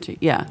of an anti.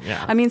 Yeah.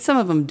 Yeah. I mean, some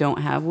of them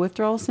don't have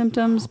withdrawal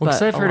symptoms, Well, but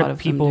because I've a heard lot of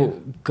of them people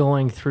do.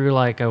 going through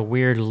like a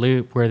weird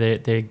loop where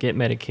they get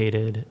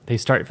medicated, they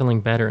start feeling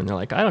better, and they're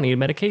like, I don't need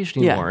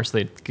medication Yeah. anymore.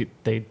 So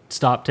they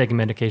stop taking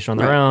medication on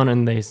their Right. own,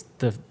 and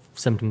the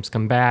symptoms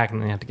come back,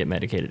 and they have to get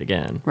medicated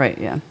again. Right,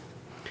 yeah.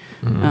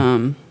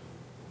 Mm-hmm.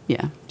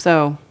 Yeah.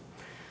 So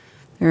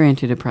there are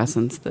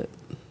antidepressants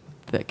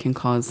that can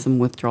cause some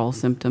withdrawal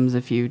symptoms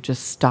if you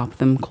just stop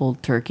them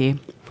cold turkey.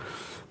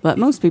 But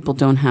most people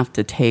don't have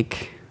to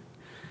take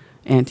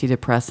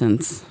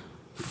antidepressants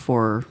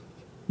for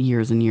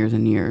years and years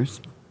and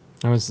years.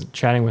 I was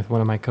chatting with one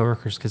of my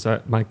coworkers because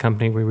my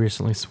company, we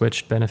recently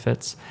switched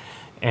benefits,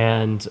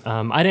 and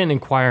I didn't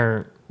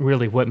inquire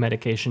really what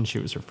medication she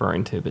was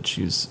referring to, but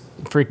she was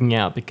freaking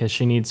out because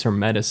she needs her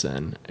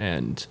medicine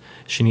and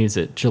she needs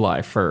it July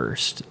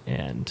 1st,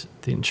 and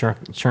the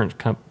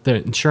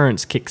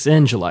insurance kicks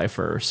in July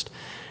 1st,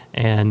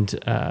 and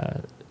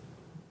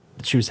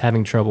she was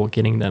having trouble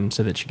getting them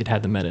so that she could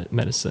have the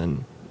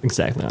medicine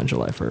exactly on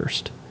July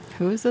 1st.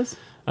 Who is this?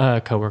 A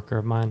coworker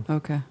of mine.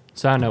 Okay.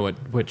 So I don't know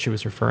what she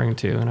was referring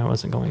to, and I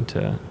wasn't going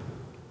to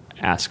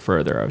ask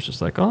further. I was just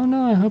like, oh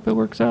no, I hope it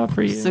works out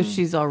for you. So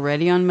she's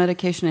already on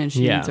medication and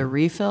she Yeah. needs a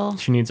refill?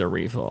 She needs a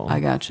refill. I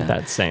gotcha.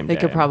 That same They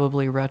day. could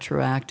probably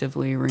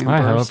retroactively reimburse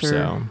I hope her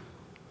so.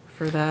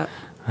 for that.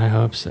 I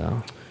hope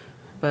so.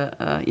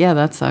 But yeah,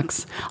 that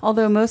sucks.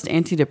 Although most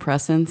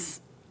antidepressants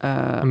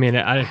I mean,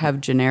 I have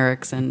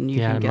generics, and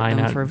you Yeah, can it get might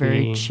them not for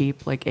very be-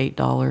 cheap, like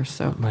 $8.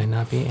 So it might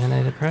not be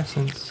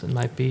antidepressants. It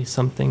might be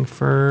something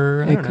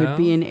for I it don't could know,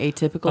 be an a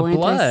atypical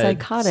blood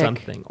antipsychotic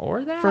something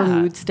or that for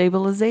mood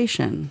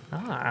stabilization.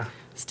 Ah,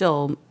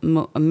 Still,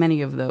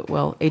 many of the,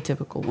 well,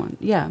 atypical one.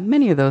 Yeah,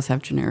 many of those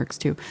have generics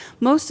too.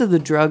 Most of the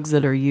drugs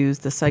that are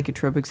used, the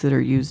psychotropics that are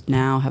used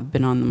now, have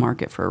been on the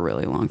market for a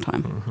really long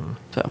time.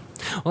 So,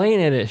 well,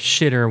 ain't it a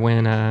shitter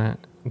when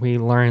we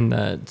learned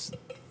that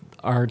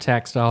our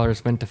tax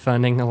dollars went to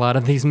funding a lot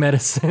of these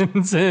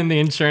medicines, and the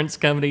insurance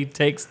company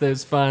takes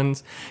those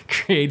funds,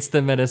 creates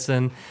the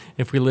medicine.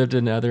 If we lived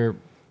in other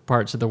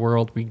parts of the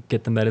world, we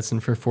get the medicine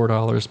for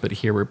 $4, but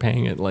here we're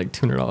paying it like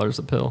 $200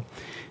 a pill.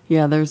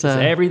 yeah, there's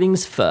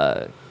Everything's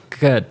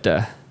good.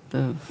 the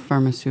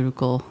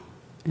pharmaceutical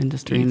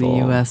industry in Evil. the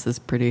U.S. is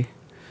pretty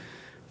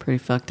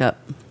fucked up.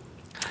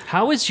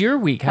 How was your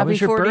week? How Happy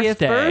was your 40th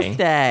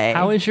birthday.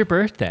 How was your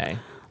birthday?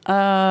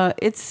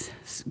 It's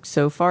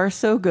so far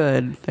so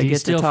good. I Do you get to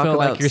still talk feel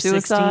like about you're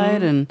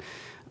suicide 16? and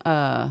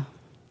I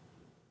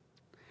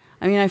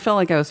mean, I felt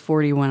like I was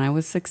 40 when I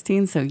was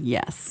 16, so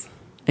yes.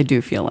 I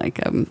do feel like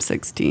I'm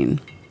 16.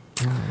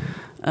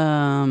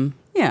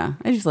 Yeah,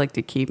 I just like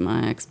to keep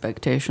my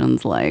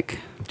expectations like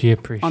Do you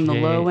appreciate on the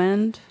low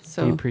end. Do you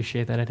So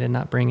appreciate that I did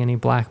not bring any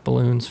black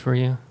balloons for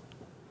you?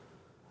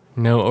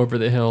 No over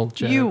the hill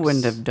jokes. you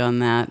wouldn't have done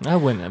that. I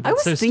wouldn't have. I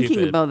was That's so thinking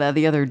stupid. about that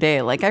the other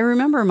day. Like, I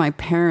remember my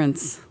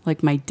parents,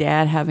 like my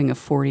dad having a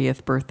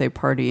 40th birthday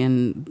party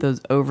and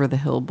those over the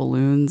hill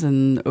balloons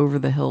and over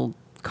the hill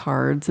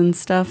cards and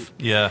stuff.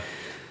 Yeah.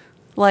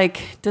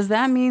 Like, does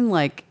that mean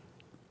like,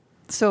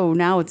 so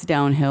now it's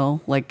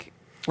downhill? Like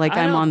I I'm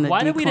don't- on the Why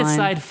decline. did we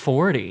decide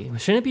 40?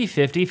 Shouldn't it be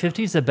 50?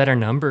 50 is a better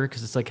number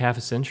because it's like half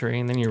a century,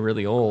 and then you're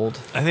really old.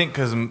 I think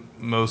because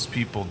most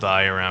people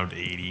die around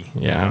 80.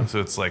 Yeah. So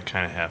it's like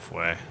kind of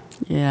halfway.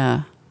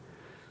 Yeah.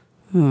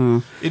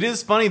 It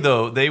is funny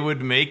though, they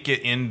would make it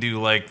into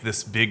like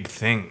this big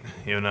thing,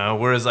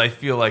 whereas I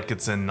feel like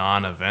it's a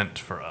non-event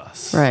for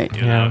us. Right.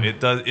 Yeah.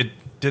 It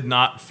did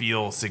not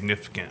feel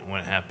significant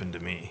when it happened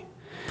to me.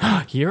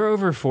 You're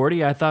over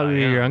 40? I thought I you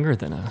were am. younger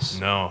than us.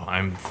 No,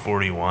 I'm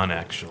 41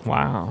 actually.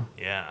 Wow.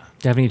 Yeah.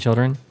 Do you have any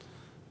children?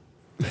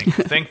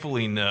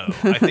 Thankfully, no.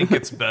 I think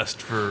it's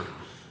best for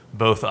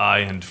both I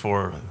and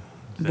for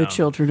The them.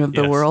 children of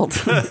the Yes. world.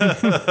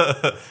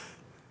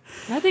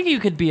 I think you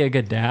could be a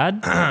good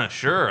dad.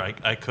 Sure,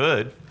 I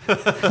could.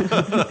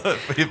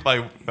 If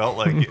I felt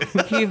like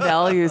it. He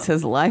values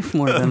his life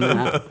more than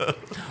that.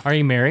 Are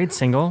you married?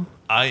 Single?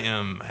 I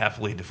am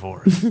happily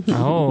divorced.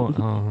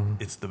 Oh.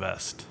 It's the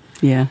best.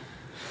 Yeah.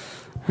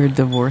 We're a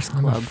divorce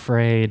I'm club.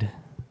 afraid.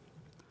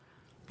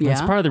 Yeah.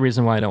 That's part of the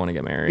reason why I don't want to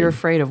get married. You're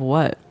afraid of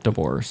what?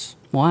 Divorce.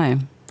 Why?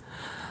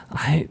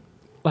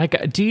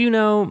 Do you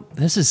know,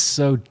 this is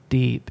so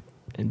deep.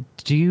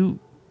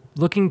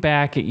 Looking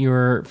back at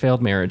your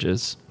failed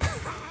marriages,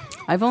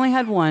 I've only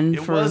had one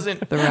It for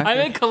wasn't- the record. I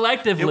mean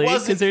collectively, It 'cause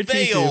wasn't they're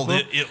two failed.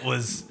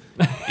 people.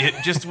 It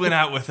just went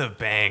out with a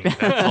bang.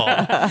 That's all.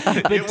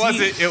 It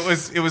wasn't.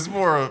 It was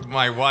more of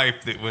my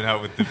wife that went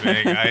out with the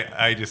bang.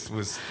 I just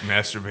was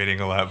masturbating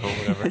a lot, but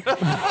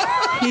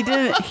whatever. He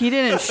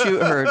didn't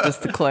shoot her,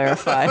 just to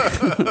clarify.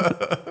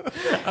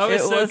 I was It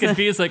so wasn't-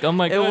 confused, like, oh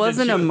my God. It did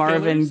wasn't you a have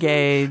Marvin fillers?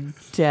 Gaye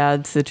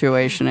dad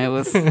situation. It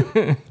was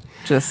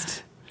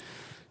just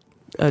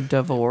a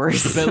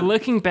divorce. But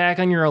looking back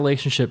on your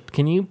relationship,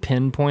 can you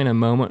pinpoint a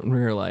moment where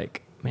you're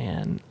like,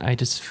 man, I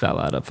just fell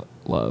out of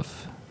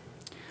love?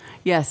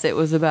 Yes, it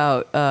was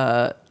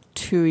about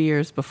 2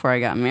 years before I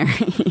got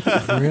married.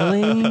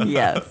 Really?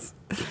 Yes.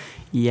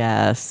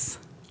 Yes.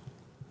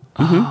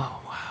 Are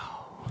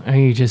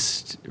you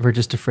we're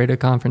just afraid of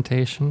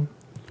confrontation?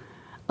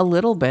 A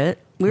little bit.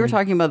 We were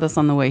talking about this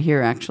on the way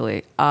here,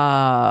 actually.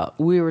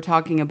 We were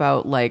talking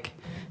about like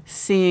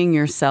seeing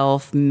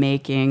yourself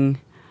making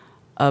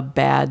a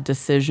bad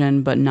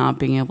decision, but not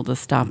being able to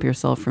stop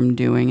yourself from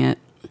doing it,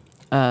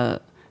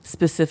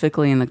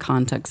 specifically in the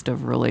context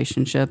of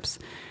relationships.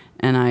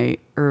 And I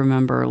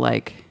remember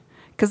like,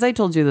 because I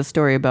told you the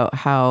story about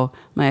how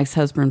my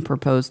ex-husband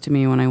proposed to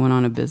me when I went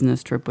on a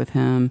business trip with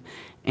him,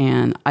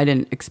 and I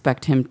didn't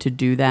expect him to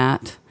do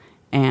that.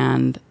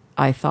 And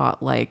I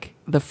thought, like,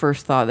 the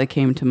first thought that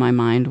came to my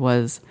mind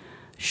was,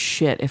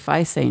 shit, if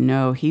I say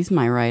no, he's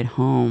my ride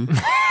home.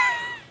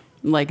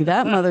 Like,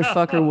 that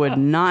motherfucker would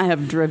not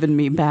have driven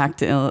me back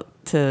to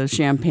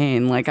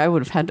Champaign. Like, I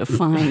would have had to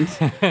find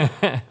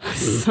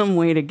some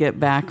way to get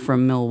back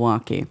from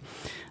Milwaukee.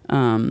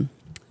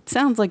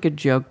 Sounds like a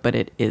joke, but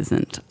it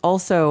isn't.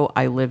 Also,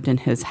 I lived in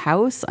his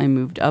house. I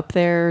moved up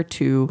there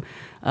to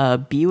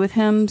be with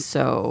him.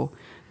 So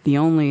the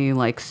only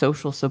like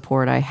social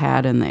support I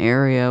had in the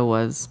area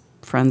was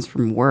friends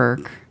from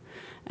work.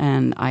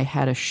 And I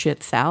had a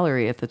shit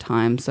salary at the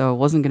time. So I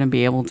wasn't going to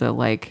be able to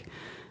like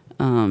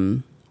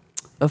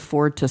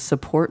afford to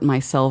support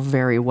myself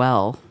very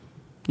well.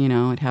 You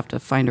know, I'd have to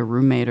find a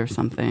roommate or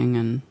something.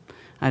 And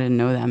I didn't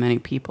know that many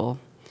people.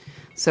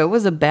 So it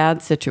was a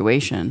bad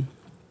situation.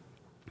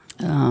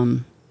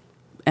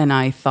 and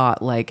I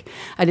thought like,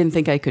 I didn't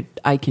think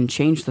I can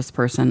change this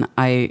person.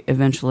 I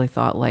eventually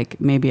thought like,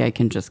 maybe I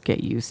can just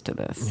get used to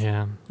this.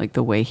 Yeah. Like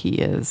the way he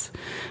is.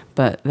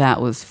 But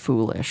that was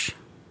foolish.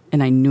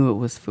 And I knew it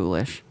was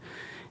foolish.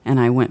 And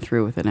I went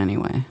through with it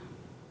anyway.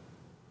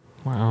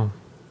 Wow.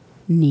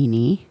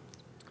 Nini.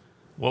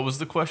 What was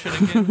the question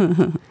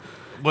again?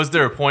 Was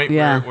there a point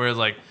where it's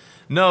like,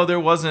 no, there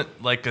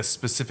wasn't like a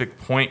specific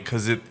point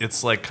because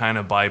it's like kind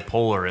of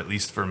bipolar, at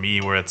least for me,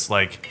 where it's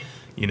like,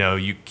 you know,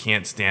 you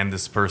can't stand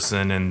this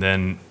person and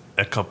then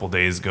a couple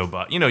days go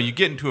by. You know, you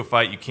get into a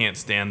fight, you can't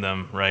stand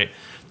them, right?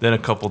 Then a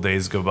couple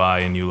days go by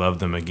and you love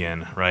them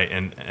again, right?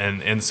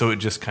 And so it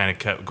just kind of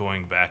kept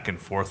going back and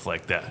forth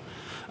like that.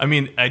 I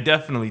mean, I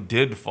definitely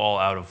did fall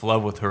out of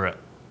love with her,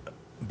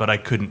 but I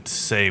couldn't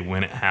say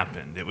when it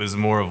happened. It was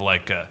more of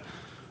like a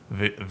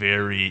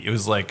it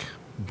was like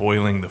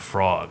boiling the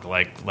frog,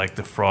 like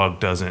the frog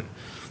doesn't,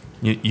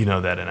 you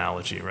know that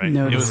analogy, right?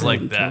 Notice it was it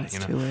like until that, it's you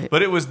too know. late.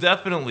 But it was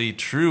definitely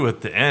true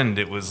at the end.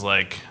 It was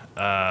like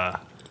I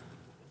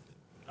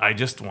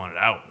just wanted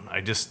out.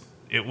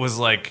 It was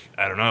like,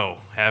 I don't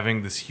know,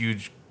 having this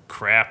huge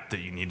crap that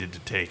you needed to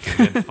take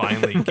and then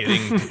finally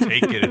getting to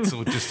take it. It's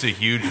just a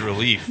huge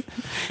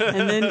relief.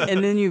 And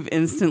then you've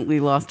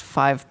instantly lost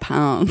 5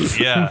 pounds.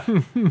 Yeah.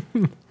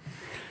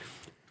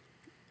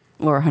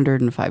 Or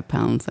 105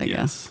 pounds, I guess.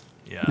 Yes.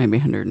 Yeah. Maybe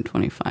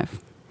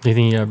 125. Do you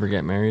think you ever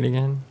get married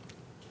again?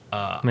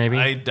 Maybe.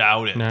 I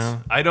doubt it.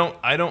 No? I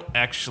don't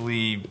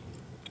actually.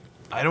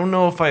 I don't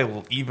know if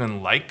I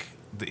even like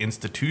the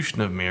institution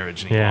of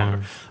marriage any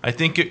longer. I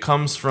think it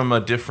comes from a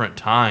different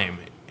time,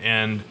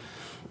 and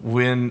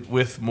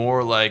with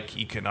more like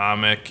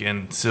economic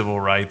and civil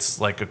rights,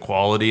 like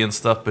equality and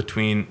stuff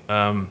between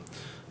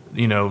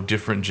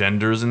different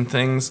genders and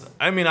things.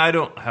 I mean, I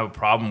don't have a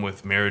problem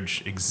with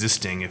marriage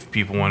existing. If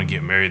people want to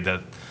get married,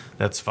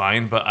 that's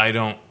fine. But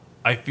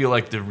I feel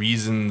like the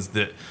reasons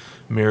that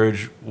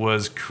marriage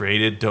was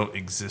created don't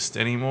exist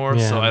anymore.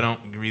 Yeah. So I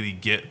don't really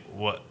get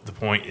what the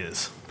point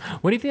is.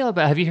 What do you feel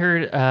about? Have you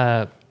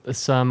heard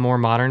some more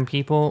modern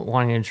people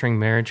wanting to string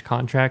marriage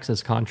contracts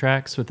as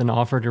contracts with an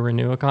offer to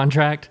renew a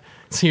contract?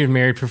 So you're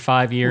married for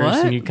 5 years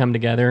What? and you come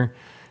together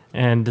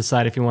and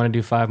decide if you want to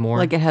do 5 more.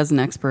 Like it has an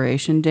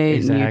expiration date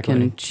Exactly.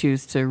 and you can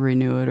choose to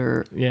renew it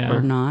or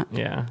not.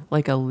 Yeah.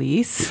 Like a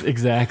lease?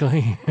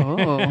 Exactly.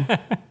 Oh.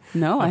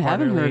 No, I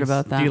haven't Partner heard lease.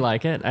 about that. Do you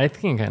like it? I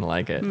think I kind of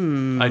like it.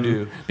 I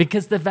do.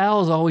 Because the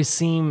vows always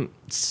seem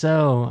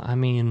so, I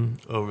mean,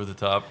 Over the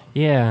top.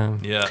 yeah.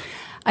 Yeah.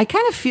 I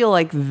kind of feel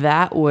like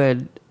that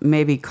would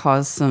maybe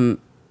cause some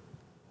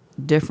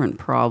different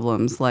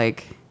problems.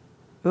 Like,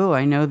 oh,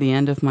 I know the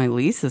end of my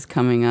lease is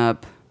coming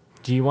up.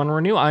 Do you want to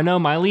renew? I know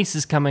my lease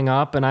is coming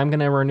up and I'm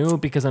going to renew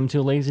it because I'm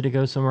too lazy to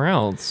go somewhere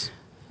else.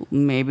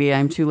 Maybe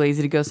I'm too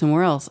lazy to go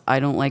somewhere else. I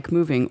don't like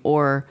moving.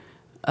 Or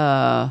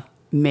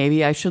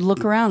maybe I should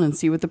look around and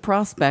see what the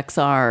prospects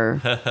are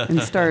and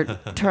start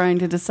trying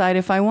to decide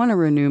if I want to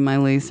renew my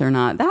lease or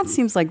not. That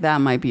seems like that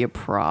might be a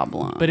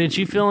problem. But did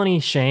you feel any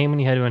shame when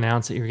you had to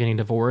announce that you were getting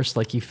divorced,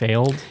 like you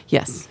failed?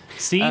 Yes.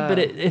 See, but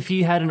if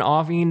you had an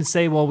offer, you can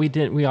say, well, we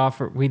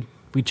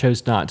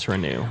chose not to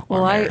renew.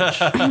 Well,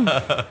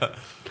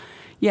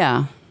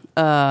 yeah.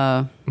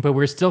 But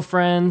we're still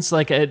friends.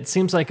 Like, it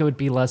seems like it would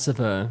be less of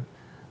a,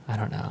 I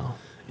don't know.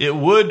 It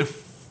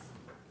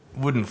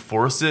wouldn't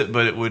force it,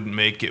 but it would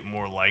make it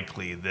more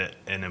likely that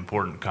an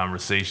important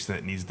conversation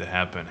that needs to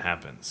happen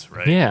happens,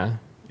 right? Yeah.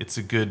 It's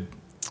a good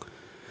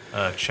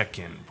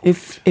check-in.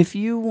 If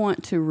you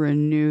want to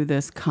renew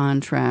this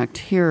contract,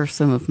 here are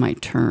some of my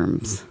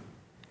terms.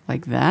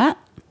 Like that?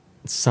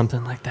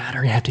 Something like that.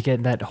 Or you have to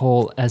get that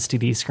whole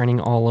STD screening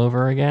all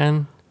over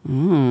again.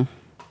 Man,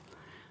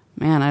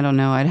 I don't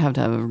know. I'd have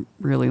to have a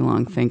really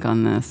long think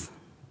on this.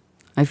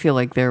 I feel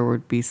like there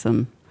would be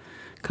some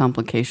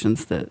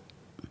complications that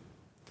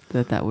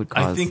would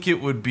cause. I think it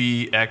would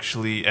be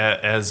actually,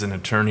 as an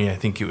attorney, I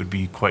think it would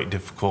be quite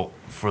difficult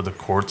for the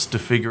courts to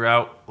figure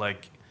out.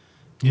 Like,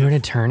 You're an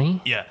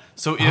attorney? yeah.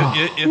 So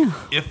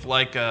if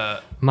like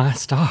My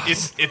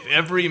stars. if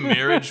every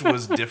marriage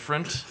was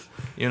different,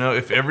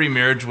 if every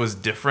marriage was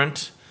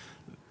different,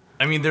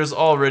 I mean, there's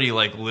already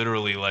like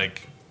literally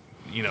like,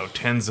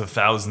 tens of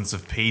thousands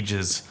of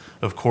pages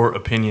of court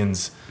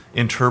opinions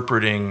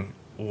interpreting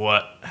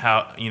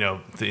how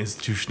the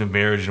institution of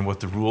marriage and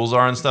what the rules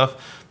are and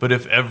stuff. But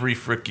if every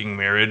freaking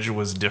marriage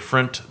was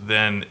different,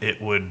 then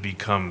it would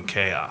become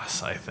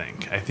chaos. I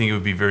think it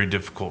would be very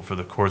difficult for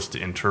the courts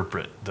to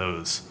interpret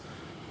those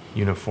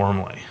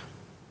uniformly.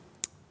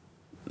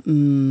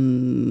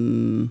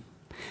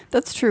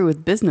 That's true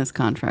with business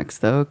contracts,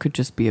 though. It could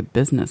just be a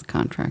business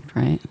contract,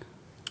 right?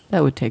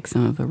 That would take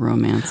some of the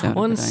romance out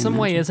Well, of in it, I some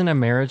way, imagine. isn't a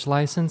marriage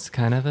license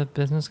kind of a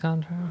business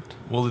contract?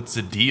 Well, it's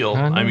a deal.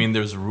 I know. I mean,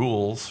 there's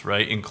rules,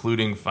 right,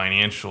 including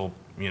financial,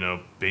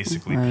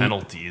 basically Right.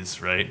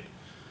 penalties, right?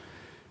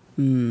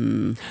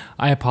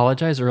 I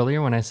apologized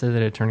earlier when I said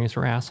that attorneys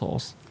were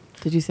assholes.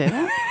 Did you say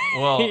that?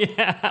 Well,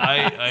 Yeah.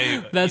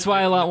 I That's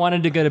why I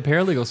wanted to go to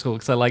paralegal school,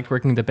 because I liked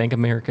working with the Bank of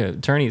America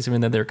attorneys,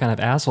 even though they were kind of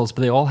assholes,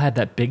 but they all had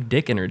that big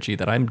dick energy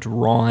that I'm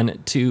drawn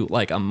to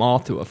like a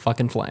moth to a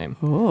fucking flame.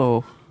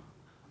 Oh.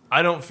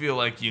 I don't feel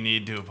like you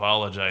need to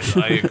apologize.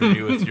 I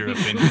agree with your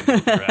opinion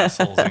of your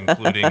assholes,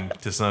 including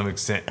to some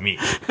extent me.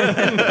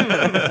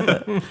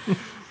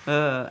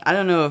 I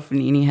don't know if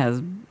Nini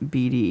has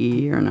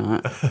BDE or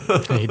not.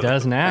 He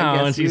does now.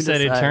 guess Once you you said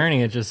decide.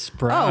 attorney, it just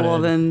sprouted. Oh, well,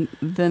 then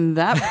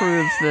that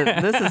proves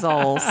that this is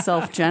all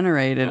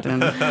self-generated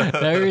and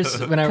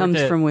When I comes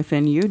worked at- from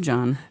within you,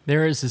 John.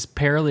 there is this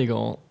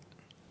paralegal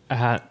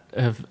at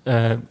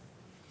a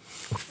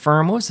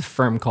firm. What was the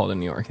firm called in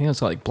New York? I think it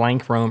was like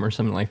Blank Rome or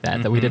something like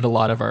that. That we did a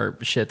lot of our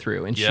shit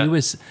through, and Yeah. she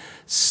was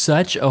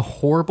such a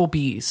horrible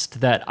beast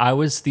that I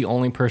was the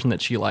only person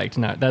that she liked.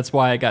 And that's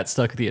why I got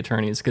stuck with the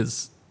attorneys,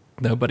 because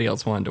nobody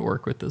else wanted to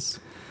work with this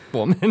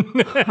woman.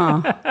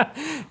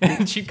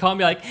 And she'd call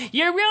me like,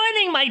 "You're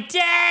ruining my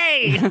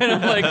day." And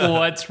I'm like,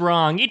 "What's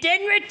wrong?" "You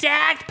didn't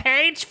redact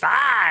page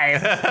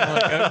 5. I'm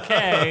like,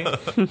 "Okay,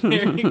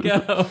 here you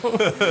go."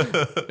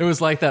 It was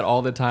like that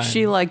all the time.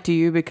 She liked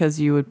you because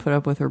you would put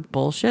up with her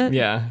bullshit?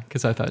 Yeah,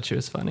 because I thought she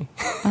was funny.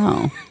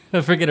 Oh.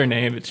 I forget her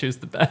name, but she was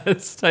the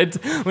best.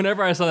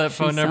 Whenever I saw that She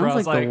phone number, I sounds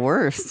was like like, the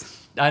worst.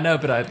 I know,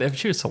 but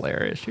she was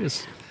hilarious. She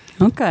was.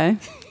 Okay.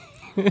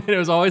 It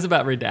was always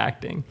about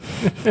redacting.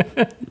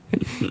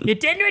 You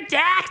didn't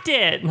redact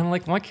it, and I'm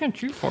like, why can't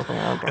you fucking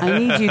work? I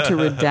need you to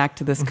redact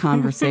this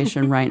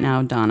conversation right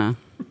now, Donna.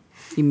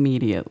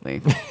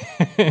 Immediately.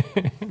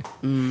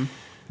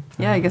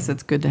 Yeah, I guess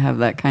it's good to have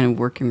that kind of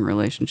working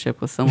relationship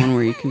with someone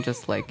where you can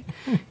just like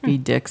be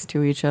dicks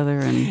to each other.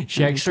 And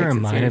She nobody actually takes it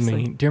reminded me.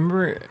 seriously. Do you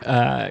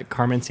remember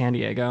Carmen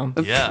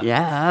Sandiego? Yeah.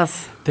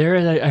 Yes.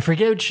 I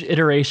forget which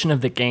iteration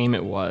of the game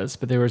it was,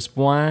 but there was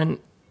one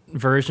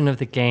version of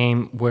the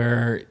game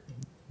where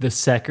the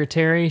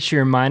secretary, she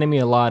reminded me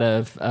a lot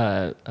of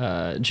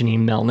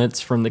Janine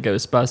Melnitz from the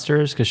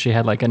Ghostbusters, because she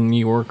had like a New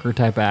Yorker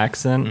type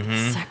accent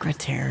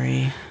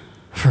Secretary.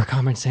 for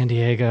Carmen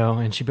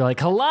Sandiego, and she'd be like,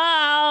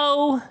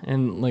 "Hello,"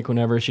 and like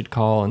whenever she'd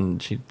call,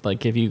 and she'd like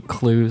give you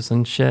clues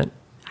and shit.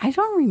 I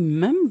don't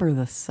remember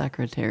the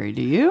secretary.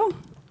 Do you?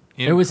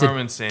 In It was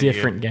Carmen a Sandiego.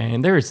 different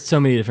game. There was so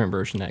many different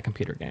versions of that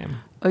computer game.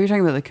 Oh, you're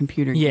talking about the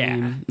computer Yeah,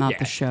 game, not yeah.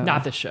 the show.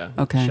 Not the show.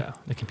 Okay. The show,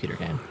 the computer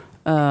game.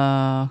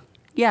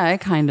 Yeah, I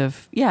kind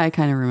of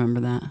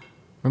remember that.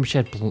 Remember,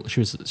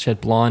 she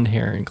had blonde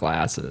hair and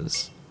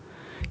glasses.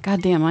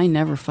 God damn, I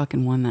never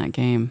fucking won that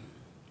game.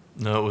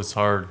 No, it was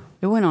hard.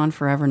 It went on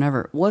forever and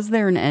ever. Was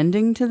there an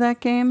ending to that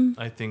game?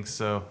 I think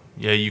so.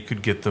 Yeah, you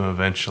could get them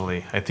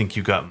eventually. I think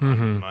you got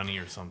money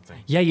or something.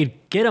 Yeah, you'd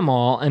get them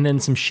all, and then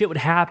some shit would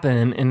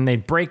happen, and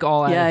they'd break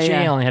all out Yeah, of jail,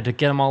 yeah. and you had to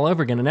get them all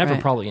over again. It never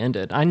Right. probably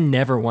ended. I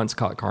never once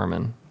caught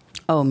Carmen.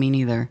 Oh, me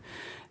neither.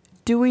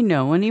 Do we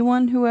know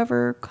anyone who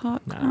ever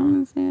caught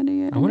Carmen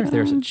Sandiego? I wonder if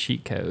there's a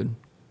cheat code.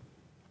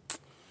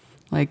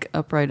 Like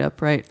upright,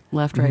 left, right,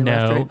 left, right,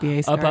 BA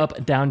up, start.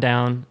 up, down,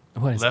 down.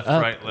 What is Left, it?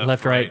 Up, right,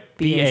 left, right,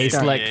 BA,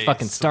 start. select, BA,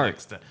 fucking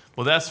select start.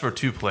 Well, that's for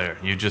 2-player.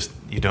 You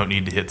don't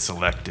need to hit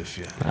select if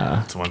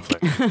it's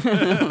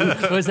 1-player.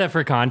 What was that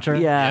for Contra?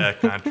 Yeah.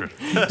 Yeah, Contra.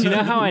 Do you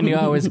know how I knew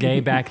I was gay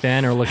back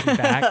then, or looking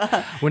back?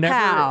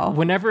 How?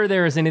 Whenever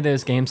there was any of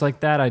those games like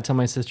that, I'd tell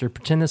my sister,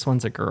 pretend this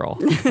one's a girl.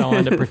 I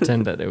wanted to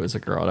pretend that it was a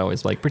girl. I'd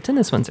always like, pretend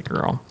this one's a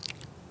girl.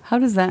 How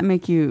does that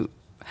make you?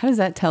 How does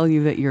that tell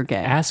you that you're gay?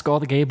 Ask all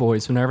the gay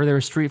boys. Whenever there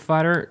was Street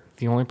Fighter,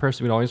 the only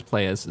person we'd always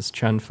play as is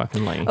Chun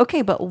fucking Li.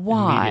 Okay, but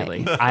why?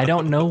 Immediately. I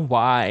don't know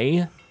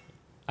why.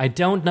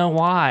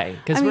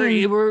 Because I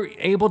mean- we're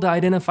able to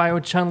identify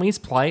with Chun-Li's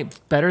plight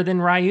better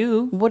than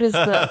Ryu. What is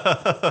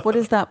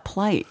that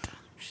plight?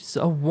 She's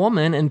a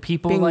woman, and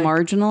people Being like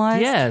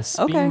marginalized? Yes,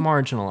 Okay. being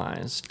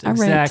marginalized. All right.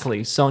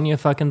 Exactly. Sonya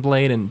fucking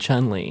Blade and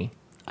Chun-Li.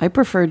 I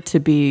preferred to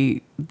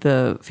be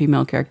the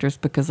female characters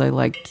because I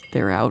liked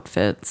their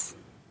outfits,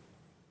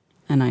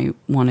 and I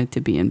wanted to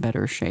be in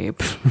better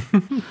shape.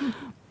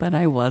 But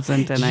I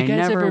wasn't, and Did I you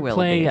guys never ever will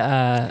play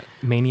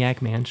be.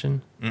 Maniac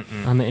Mansion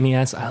on the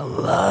NES? I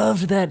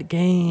loved that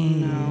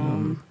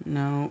game.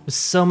 No. It was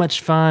so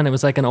much fun. It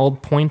was like an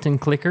old point and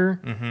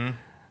clicker. Mm-hmm.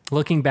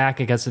 Looking back,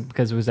 I guess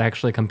because it was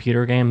actually a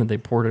computer game that they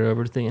ported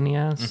over to the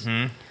NES.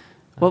 Mm-hmm.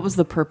 What was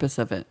the purpose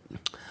of it?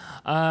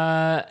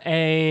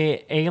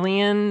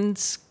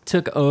 Aliens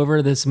took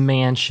over this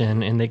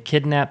mansion and they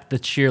kidnapped the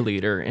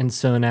cheerleader, and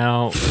so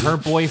now her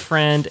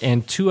boyfriend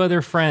and 2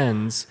 other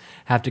friends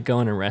have to go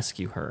in and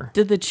rescue her.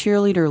 Did the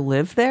cheerleader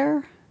live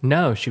there?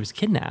 No, she was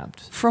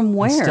kidnapped. From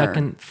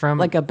where? From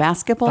like a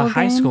basketball the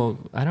high game? school.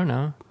 I don't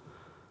know.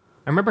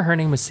 I remember her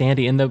name was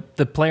Sandy, and the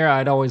player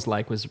I'd always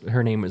liked was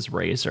her name was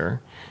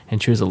Razor,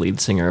 and she was a lead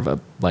singer of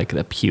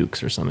the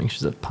Pukes or something.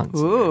 She's a punk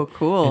singer. Ooh,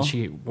 cool. And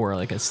she wore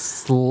like a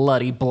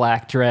slutty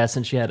black dress,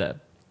 and she had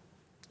a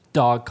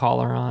dog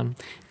collar on.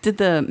 Did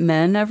the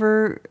men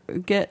ever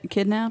get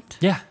kidnapped?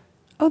 Yeah.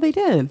 Oh, they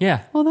did.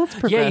 Yeah. Well, that's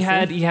progressive.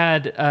 Yeah, you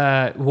had.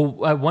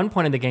 Well, at one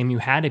point in the game, you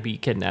had to be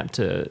kidnapped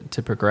to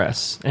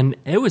progress, and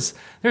there's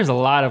a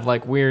lot of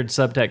like weird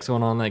subtext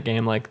going on in that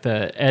game. Like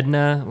the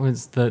Edna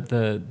was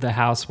the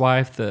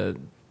housewife, the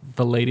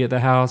lady of the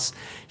house.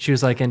 She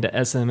was like into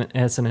S&M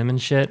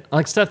and shit,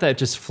 like stuff that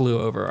just flew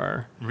over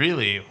our.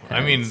 Really?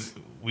 I mean,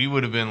 we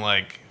would have been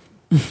like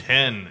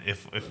 10,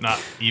 if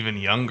not even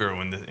younger,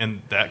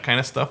 and that kind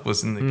of stuff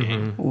was in the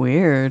game.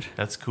 Weird.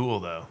 That's cool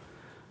though.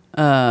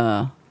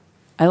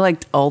 I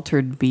liked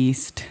Altered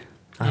Beast.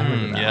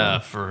 Yeah,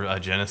 for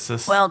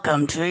Genesis.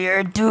 Welcome to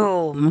your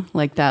doom.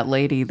 Like that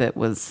lady that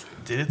was.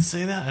 Did it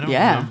say that? I don't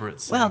Yeah. remember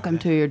it saying Welcome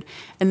that. to your.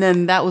 And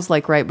then that was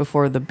like right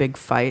before the big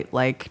fight,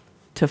 like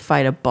to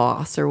fight a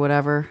boss or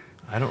whatever.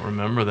 I don't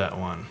remember that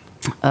one.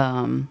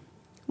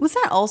 Was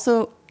that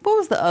also. What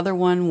was the other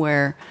one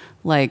where,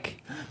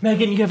 like.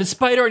 Megan, you have a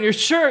spider on your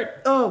shirt.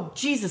 Oh,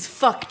 Jesus,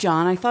 fuck,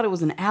 John. I thought it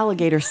was an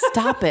alligator.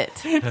 Stop it.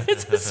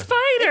 It's a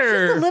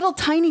spider. A little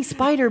tiny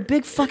spider,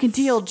 big fucking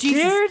deal.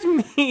 Jesus. Scared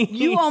me.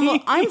 You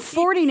almost. I'm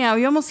 40 now.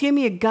 You almost gave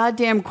me a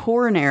goddamn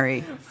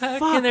coronary. How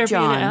Fuck, can there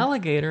John. be an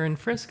alligator in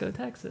Frisco,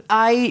 Texas?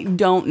 I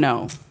don't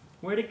know.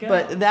 Where'd it go?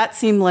 But that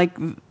seemed like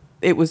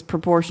it was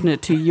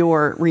proportionate to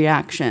your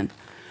reaction.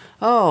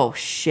 Oh,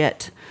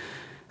 shit.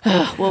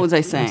 What was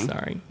I saying?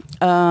 Sorry.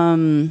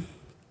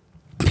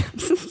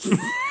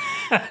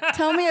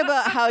 Tell me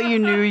about how you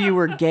knew you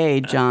were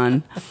gay,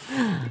 John.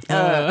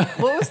 What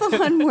was the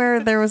one where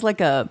there was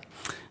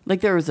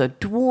there was a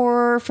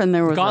dwarf and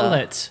there was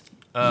Gauntlet.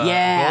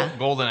 Yeah.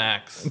 Golden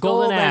Axe.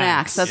 Golden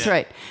Axe. That's Yeah.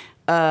 right.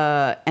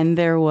 And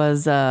there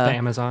was The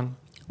Amazon.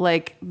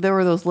 like there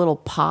were those little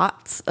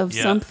pots of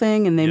Yeah.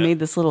 something, and they Yeah. made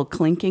this little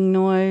clinking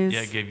noise.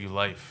 Yeah, it gave you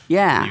life.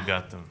 Yeah. You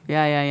got them.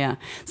 Yeah.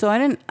 So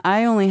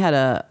I only had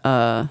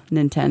a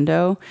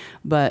Nintendo,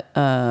 but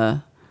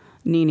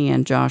Nini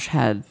and Josh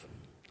had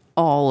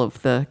all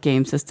of the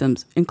game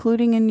systems,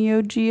 including a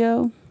Neo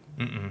Geo.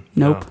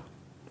 Nope,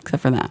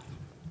 except for that.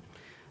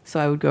 So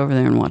I would go over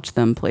there and watch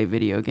them play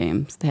video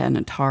games. They had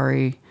an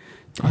Atari.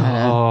 They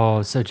had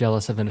Oh, so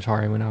jealous of an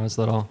Atari when I was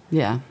little.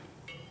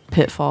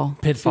 Pitfall.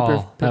 Pitfall.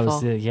 Super That Pitfall.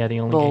 was the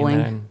only Bowling.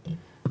 game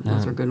that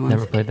Those were good ones.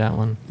 Never played that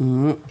one.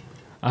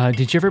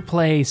 Did you ever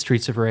play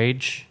Streets of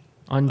Rage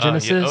on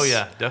Genesis? Oh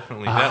yeah,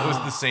 definitely. That was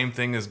the same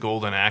thing as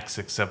Golden Axe,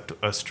 except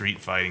a street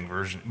fighting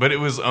version. But it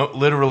was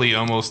literally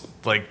almost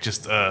like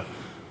just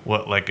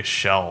like a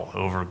shell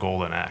over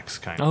Golden Axe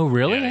kind of. Oh,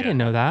 really? Yeah, I didn't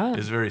know that.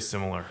 It's very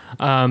similar.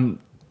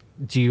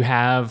 Do you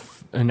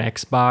have an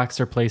Xbox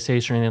or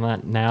PlayStation or anything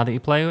like that now that you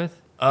play with?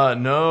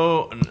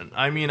 No,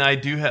 I mean I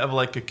do have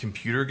like a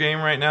computer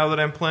game right now that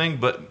I'm playing,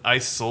 but I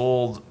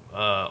sold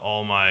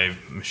all my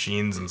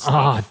machines and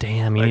stuff. Oh,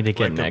 damn! You need to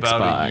get an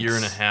about Xbox. a year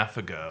and a half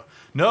ago.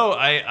 No,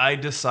 I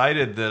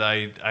decided that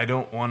I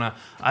don't want to.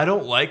 I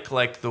don't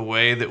like the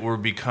way that we're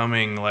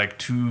becoming like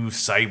too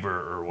cyber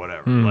or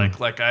whatever.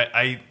 Like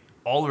I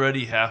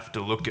already have to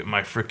look at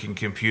my freaking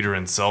computer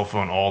and cell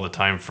phone all the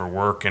time for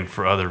work and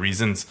for other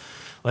reasons.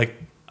 Like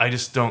I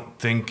just don't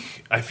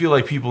think. I feel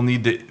like people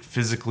need to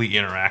physically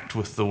interact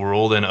with the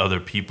world and other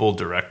people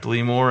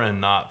directly more,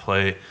 and not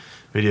play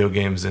video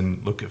games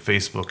and look at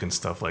Facebook and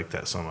stuff like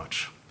that so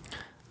much.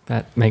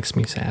 That makes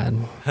me sad.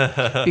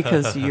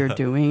 Because you're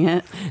doing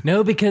it.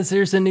 No, because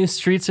there's a new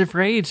Streets of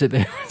Rage that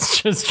was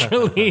just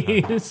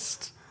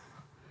released.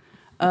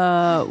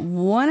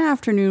 One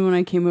afternoon when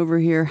I came over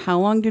here, how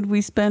long did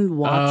we spend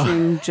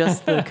watching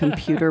just the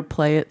computer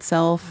play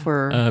itself?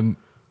 Or The new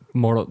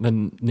Mortal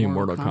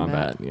Mortal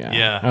Kombat. Kombat.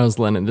 Yeah. I was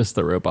letting just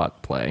the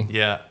robot play.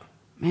 Yeah,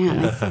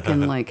 man, they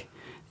fucking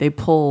they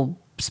pull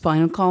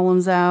spinal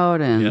columns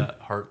out and yeah,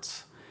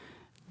 hearts.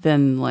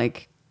 then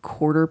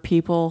quarter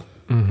people.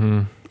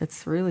 Mm-hmm.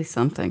 It's really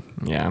something.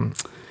 Yeah.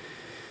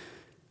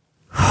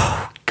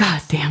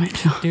 God damn it,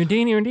 John.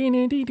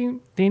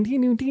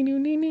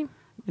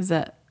 Is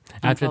that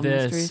After Unsolved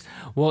this, Mysteries?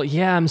 well,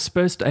 yeah,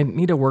 I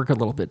need to work a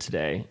little bit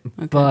today,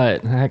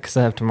 but because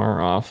I have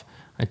tomorrow off.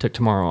 I took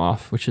tomorrow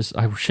off, which is,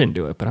 I shouldn't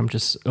do it, but I'm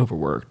just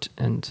overworked.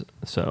 And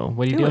so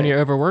what do you do when it. you're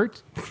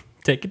overworked?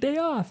 Take a day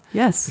off.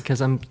 Yes. Because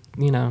I'm,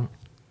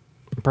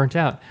 burnt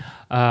out.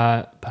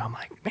 But I'm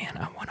like, man,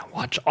 I want to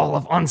watch all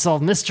of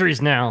Unsolved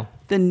Mysteries now.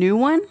 The new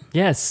one?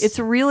 Yes. It's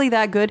really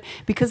that good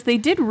because they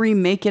did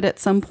remake it at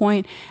some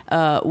point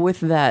with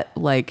that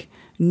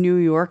New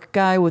York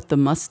guy with the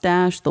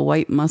mustache, the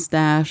white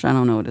mustache. I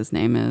don't know what his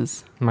name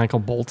is. Michael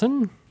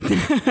Bolton?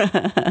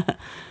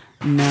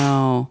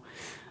 No.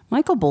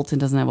 Michael Bolton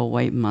doesn't have a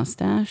white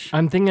mustache.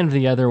 I'm thinking of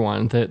the other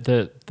one,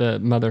 the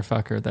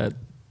motherfucker that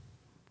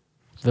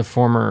the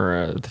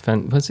former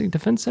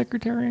defense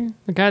secretary?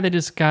 The guy that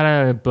just got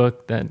out a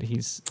book that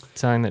he's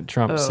saying that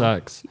Trump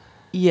sucks.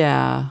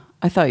 Yeah.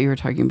 I thought you were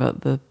talking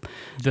about the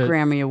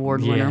Grammy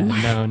Award winner.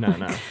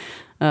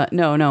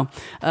 No. No.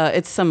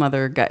 It's some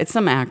other guy. It's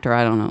some actor.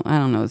 I don't know. I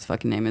don't know what his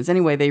fucking name is.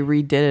 Anyway, they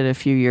redid it a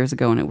few years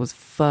ago and it was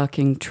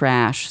fucking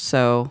trash.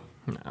 So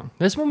No.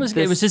 This one was,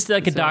 This- it was just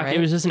like a is that doc. right? It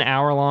was just an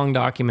hour-long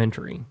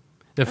documentary.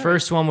 The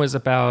first one was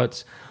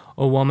about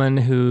a woman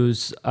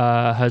whose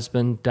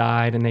husband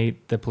died, and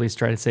the police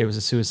tried to say it was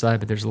a suicide,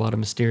 but there's a lot of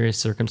mysterious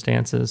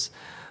circumstances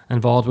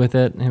involved with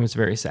it, and it was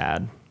very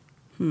sad.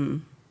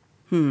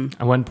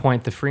 At one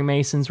point, the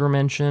Freemasons were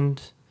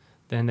mentioned.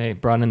 Then they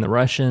brought in the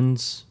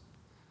Russians.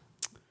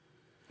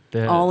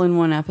 All in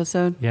one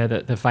episode? Yeah,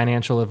 the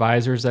financial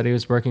advisors that he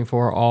was working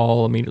for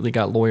all immediately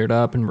got lawyered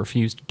up and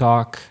refused to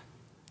talk.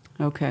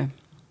 Okay.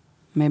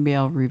 Maybe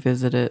I'll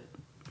revisit it.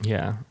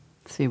 Yeah.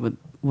 See what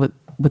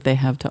they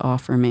have to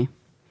offer me.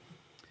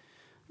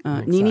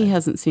 Nini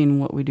hasn't seen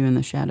What We Do in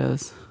the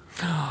Shadows.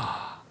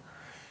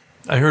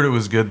 I heard it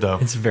was good though.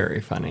 It's very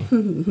funny.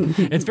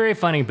 It's very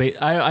funny,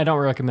 but I don't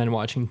recommend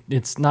watching.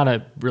 It's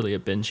not really a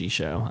bingey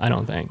show, I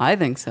don't think. I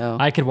think so.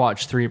 I could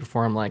watch 3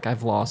 before I'm like,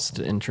 I've lost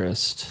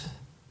interest.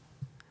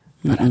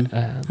 But,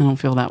 I don't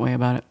feel that way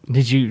about it.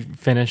 Did you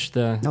finish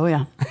the... Oh,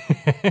 yeah.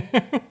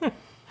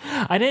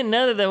 I didn't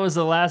know that was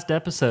the last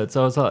episode,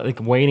 so I was like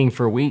waiting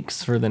for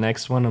weeks for the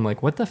next one. I'm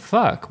like, what the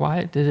fuck?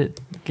 Why did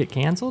it get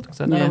canceled? Because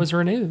I thought it was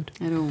renewed.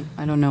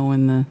 I don't know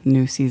when the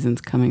new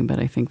season's coming, but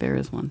I think there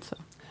is one. So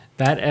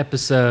that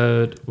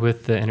episode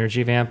with the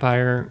energy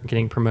vampire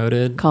getting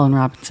promoted, Colin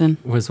Robinson,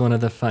 was one of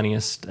the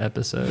funniest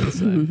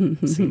episodes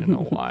I've seen in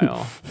a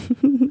while.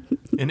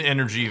 An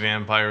energy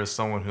vampire is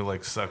someone who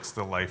like sucks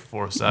the life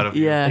force out of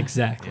you. Yeah,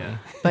 exactly. Yeah.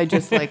 By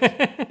just like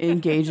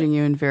engaging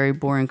you in very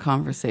boring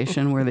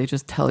conversation where they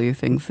just tell you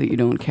things that you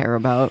don't care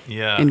about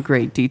in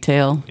great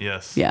detail.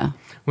 Yes. Yeah.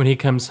 When he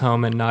comes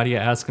home and Nadia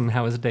asks him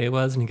how his day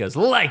was, and he goes,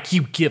 "Like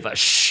you give a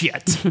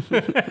shit."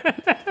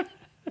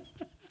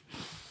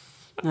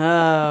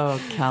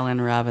 Oh, Colin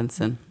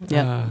Robinson.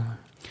 Yeah.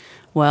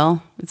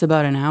 Well, it's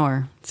about an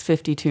hour. It's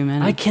 52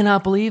 minutes. I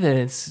cannot believe it.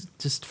 It's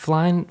just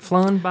flown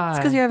by. It's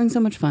because you're having so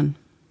much fun.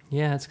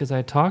 Yeah, it's because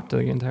I talked the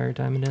entire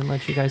time and didn't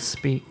let you guys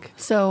speak.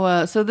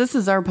 So this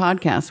is our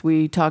podcast.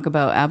 We talk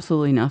about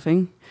absolutely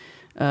nothing.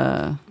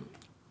 My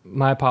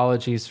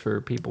apologies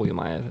for people you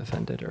might have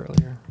offended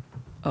earlier.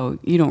 Oh,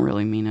 you don't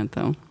really mean it,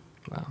 though.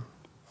 Wow.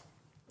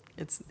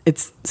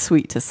 It's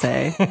sweet to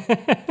say,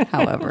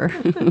 however,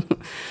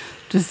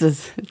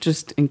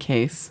 just in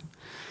case.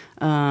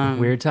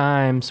 Weird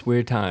times.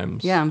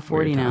 Yeah, I'm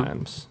 40 now.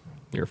 Times.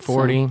 You're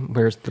 40. So.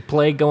 There's the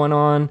plague going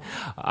on.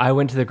 I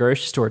went to the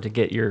grocery store to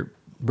get your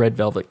red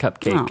velvet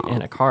cupcake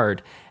and a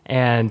card,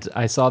 and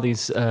I saw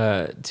these 2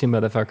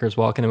 motherfuckers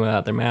walking in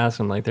without their masks.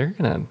 I'm like, they're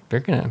gonna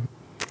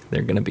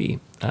be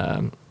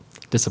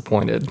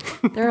disappointed.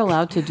 They're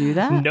allowed to do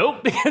that?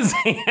 Nope, because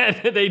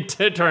they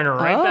turn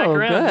right back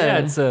around. Good. Yeah,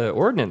 it's an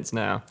ordinance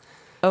now.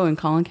 Oh, in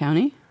Collin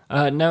County?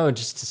 No,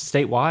 just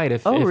statewide.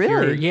 If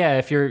really?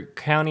 If your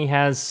county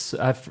has,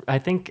 I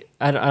think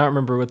I don't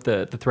remember what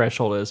the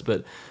threshold is,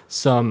 but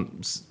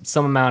some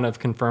amount of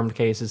confirmed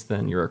cases,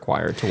 then you're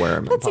required to wear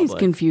them. That seems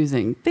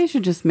confusing. They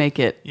should just make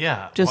it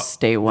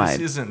statewide.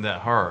 This isn't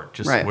that hard.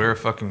 Just wear a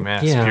fucking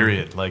mask.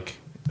 Period. Like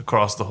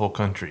across the whole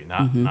country.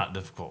 Not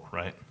difficult,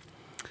 right?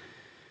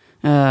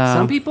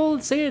 Some people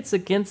say it's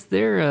against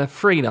their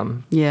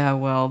freedom. Yeah,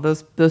 well,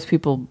 those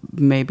people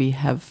maybe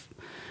have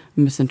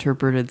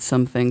misinterpreted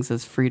some things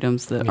as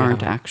freedoms that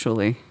aren't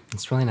actually.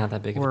 It's really not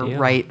that big of a deal. Or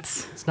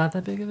rights. It's not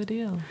that big of a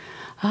deal.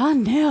 I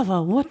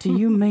never. What do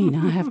you mean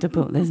I have to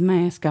put this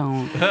mask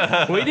on?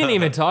 We didn't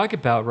even talk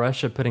about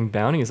Russia putting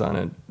bounties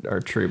on our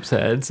troops'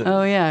 heads.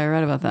 Oh, yeah, I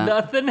read about that.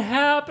 Nothing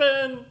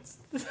happened.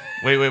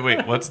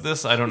 Wait. What's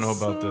this? I don't know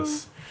about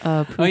this.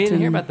 Oh, you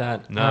didn't hear about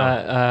that?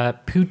 No.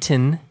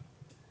 Putin.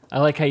 I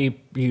like how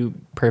you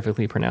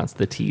perfectly pronounce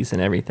the T's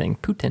and everything.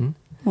 Putin.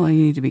 Well,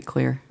 you need to be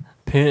clear.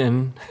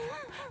 Putin.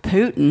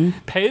 Putin.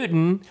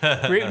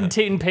 Rootin'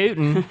 tootin'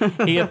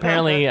 Putin. He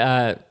apparently,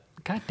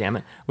 God damn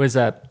it, was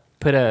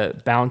put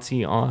a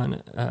bounty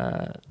on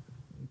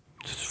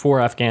for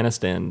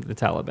Afghanistan, the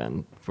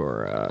Taliban,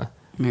 for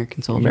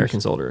American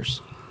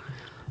soldiers.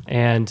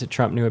 And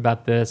Trump knew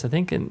about this. I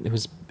think it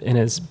was in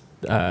his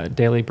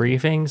daily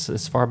briefings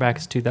as far back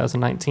as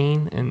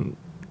 2019, and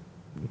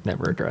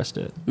never addressed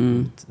it.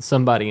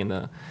 Somebody in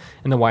the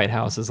White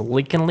House is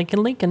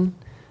leaking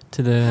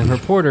to the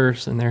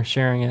reporters, and they're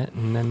sharing it,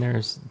 and then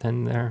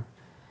they're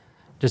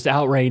just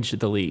outraged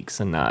at the leaks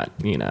and not,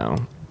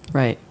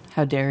 Right.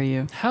 How dare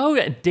you? How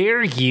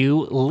dare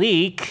you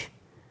leak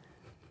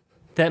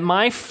that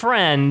my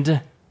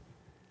friend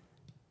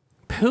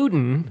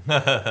Putin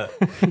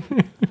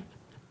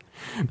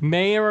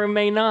may or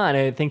may not.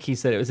 I think he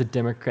said it was a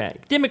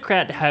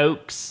Democrat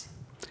hoax.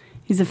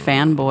 He's a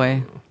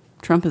fanboy.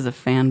 Trump is a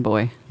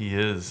fanboy. He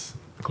is.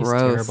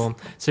 Gross. He's terrible.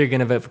 So you're going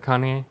to vote for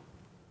Kanye?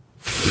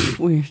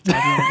 We were talking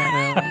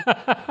about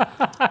that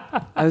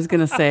earlier. I was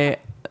going to say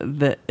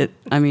that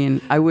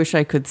I wish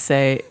I could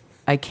say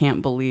I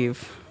can't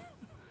believe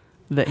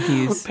that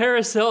he's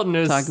Paris Hilton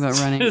is talking about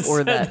running,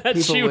 or that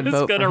people she would was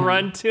vote going to for him.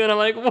 run too, and I'm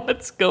like,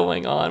 what's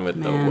going on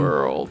with the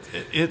world?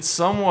 It's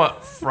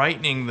somewhat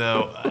frightening,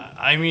 though.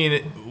 I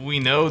mean, we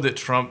know that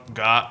Trump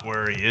got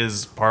where he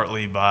is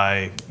partly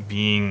by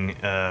being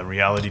a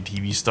reality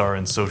TV star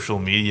and social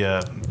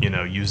media,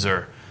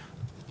 user.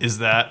 Is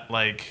that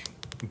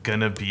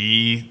gonna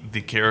be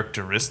the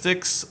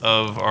characteristics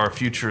of our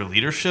future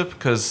leadership?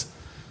 Because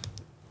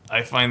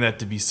I find that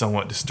to be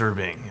somewhat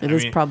disturbing. It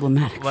is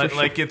problematic. For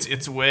Like sure.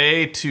 it's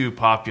way too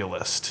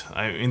populist.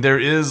 I mean, there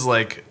is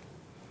like,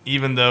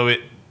 even though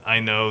I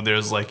know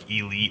there's like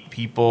elite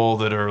people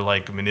that are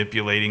like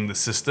manipulating the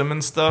system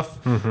and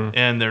stuff,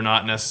 and they're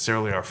not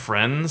necessarily our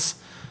friends.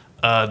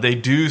 They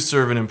do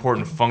serve an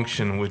important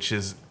function, which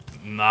is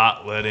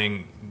not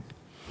letting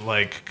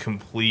like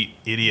complete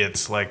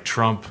idiots like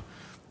Trump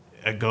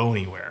go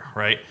anywhere,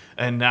 right?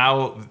 And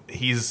now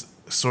he's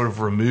sort of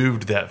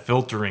removed that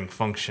filtering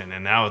function,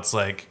 and now it's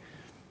like,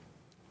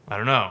 I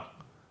don't know.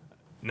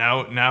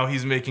 Now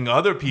he's making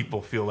other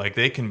people feel like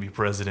they can be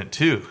president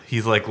too.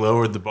 He's like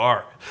lowered the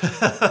bar.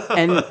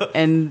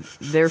 and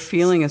their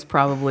feeling is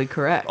probably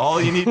correct.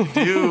 All you need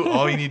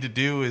to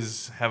do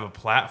is have a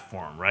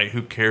platform, right?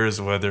 Who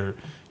cares whether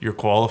you're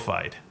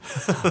qualified?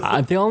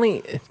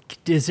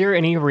 Is there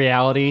any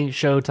reality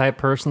show type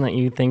person that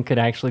you think could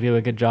actually do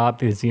a good job?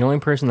 Because the only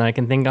person that I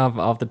can think of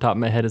off the top of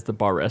my head is the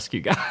bar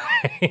rescue guy.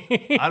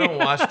 I don't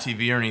watch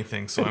TV or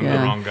anything, so I'm the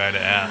wrong guy to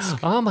ask.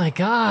 Oh my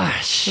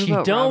gosh. What You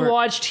about don't Robert?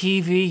 watch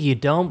TV, you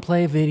don't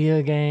play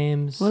video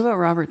games. What about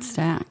Robert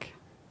Stack?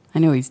 I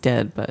know he's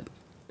dead, but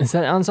Is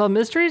that Unsolved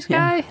Mysteries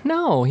guy? Yeah.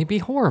 No, he'd be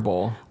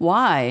horrible.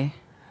 why?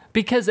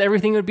 Because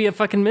everything would be a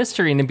fucking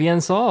mystery and it'd be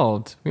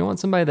unsolved. We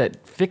want somebody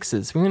that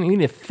fixes. We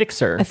need a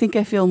fixer. I think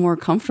I feel more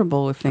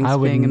comfortable with things I being a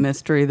wouldn't-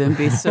 mystery than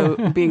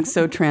being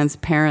so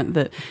transparent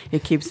that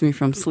it keeps me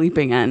from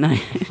sleeping at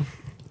night.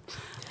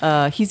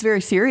 He's very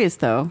serious,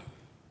 though.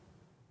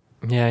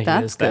 Yeah, he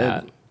That's is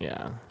that. good.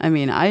 Yeah. I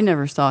mean, I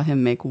never saw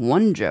him make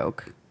one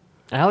joke.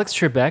 Alex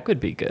Trebek would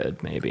be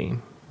good, maybe.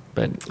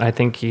 But I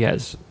think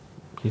he's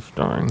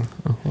starring.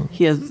 I think.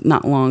 He has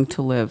not long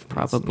to live,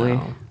 probably.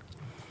 No.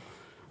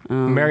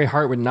 Mary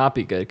Hart would not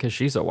be good because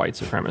she's a white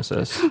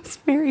supremacist. It's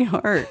Mary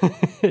Hart.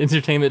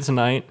 Entertainment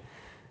Tonight.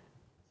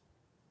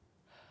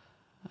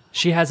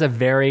 She has a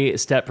very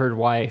Stepford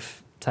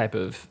wife type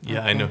of.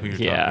 Yeah, I know who you're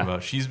Yeah. talking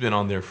about. She's been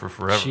on there for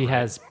forever. She right?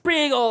 has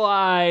big ol'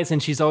 eyes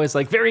and she's always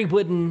like very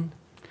wooden.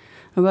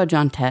 What about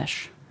John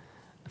Tesh?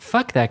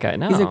 Fuck that guy.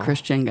 No. He's a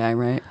Christian guy,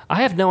 right?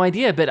 I have no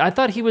idea, but I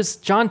thought he was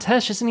John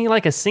Tesh. Isn't he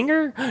like a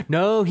singer?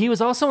 No, he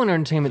was also in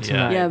Entertainment Yeah.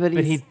 Tonight. Yeah, but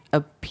he's he.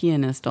 a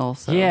pianist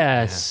also.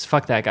 Yes.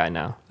 Fuck that guy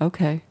now.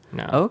 Okay.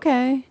 No.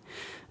 Okay.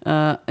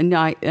 No,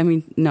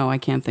 I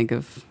can't think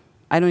of.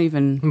 I don't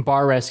even.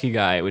 Bar Rescue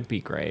guy would be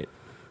great.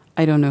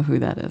 I don't know who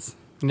that is.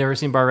 You never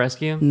seen Bar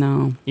Rescue?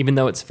 No. Even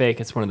though it's fake,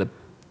 it's one of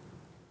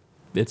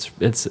the.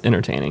 It's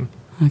entertaining.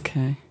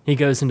 Okay. He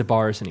goes into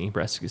bars and he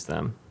rescues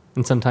them,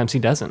 and sometimes he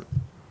doesn't.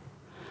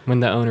 When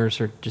the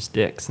owners are just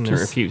dicks and they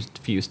Just-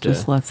 refuse to.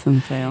 Just lets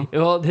them fail.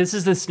 Well, this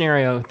is the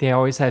scenario. They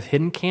always have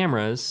hidden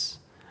cameras,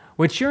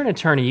 which you're an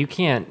attorney. You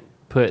can't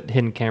put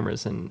hidden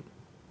cameras in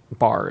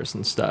bars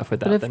and stuff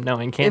without them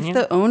knowing, can if you?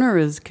 the owner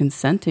is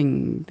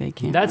consenting, they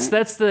can't. That's right?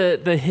 that's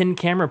the hidden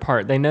camera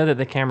part. They know that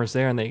the camera's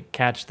there, and they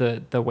catch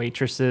the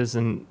waitresses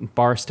and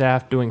bar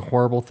staff doing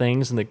horrible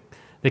things, and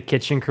the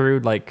kitchen crew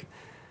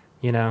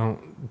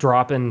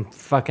dropping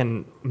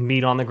fucking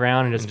meat on the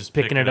ground and just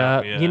picking it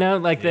up. yeah.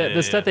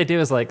 The stuff they do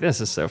is like,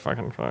 this is so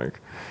fucking fake.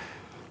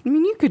 I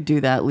mean, you could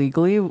do that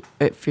legally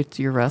if it's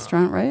your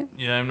restaurant, right?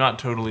 Yeah, I'm not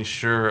totally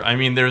sure. I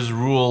mean, there's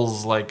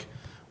rules like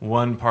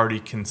one-party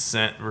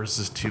consent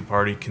versus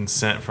two-party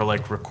consent for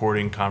like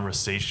recording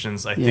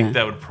conversations. I Yeah. think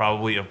that would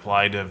probably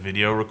apply to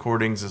video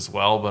recordings as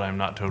well, but I'm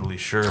not totally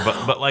sure.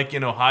 But like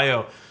in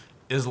Ohio,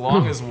 as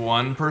long as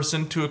one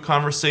person to a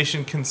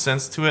conversation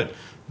consents to it,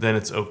 then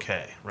it's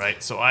okay,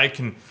 right? So I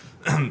can,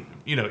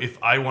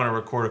 if I want to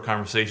record a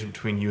conversation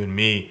between you and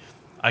me,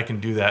 I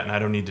can do that, and I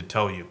don't need to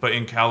tell you. But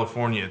in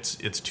California,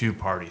 it's two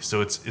parties,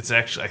 so it's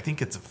actually, I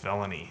think it's a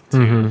felony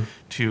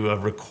to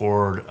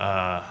record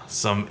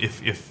some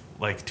if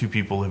like two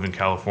people live in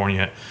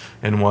California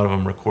and one of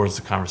them records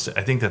the conversation.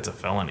 I think that's a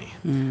felony.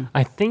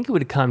 I think it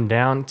would come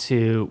down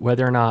to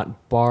whether or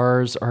not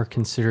bars are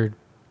considered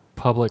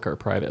public or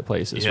private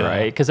places, Yeah.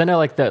 right? Because I know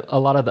like a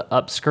lot of the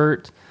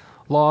upskirt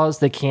laws,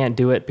 they can't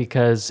do it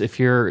because if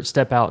you're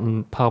step out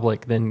in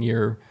public, then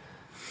your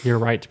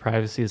right to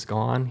privacy is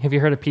gone. Have you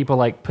heard of people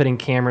like putting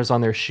cameras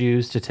on their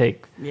shoes to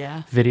take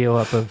Yeah. video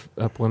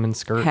up women's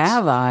skirts?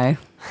 Have I?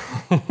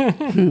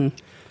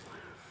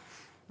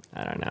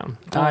 I don't know.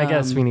 I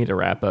guess we need to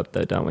wrap up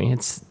though, don't we?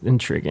 It's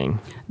intriguing.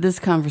 This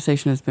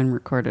conversation has been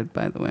recorded,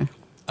 by the way.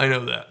 I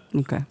know that.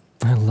 Okay.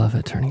 I love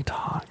attorney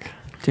talk.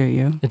 Do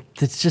you?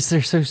 It's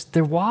just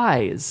they're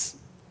wise.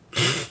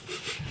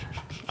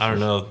 I don't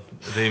know.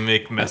 They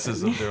make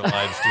messes of their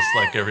lives just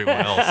like everyone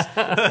else.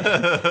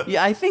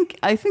 Yeah, I think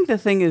the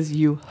thing is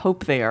you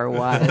hope they are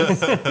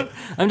wise.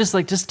 I'm just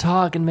like, just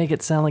talk and make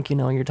it sound like you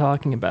know what you're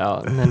talking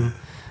about. And then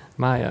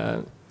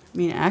I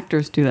mean,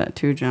 actors do that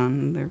too,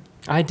 John. They're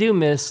I do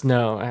miss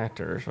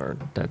actors or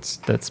that's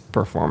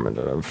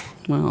performative.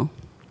 well,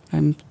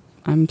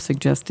 I'm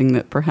suggesting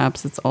that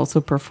perhaps it's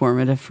also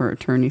performative for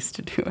attorneys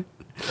to do it.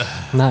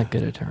 Not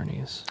good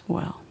attorneys.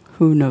 Well,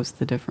 who knows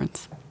the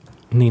difference?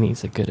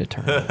 Nini's a good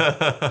attorney.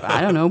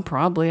 I don't know.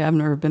 Probably. I've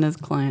never been his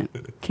client.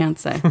 Can't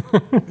say.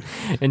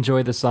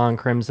 Enjoy the song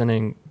Crimson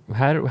and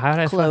how did I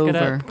fuck it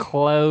Clover. up?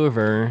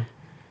 Clover.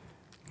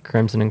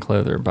 Crimson and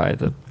Clover by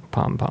the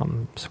Pom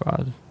Pom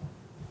Squad.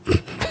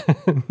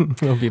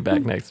 We'll be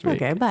back next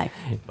week. Okay, bye.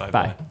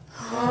 Bye.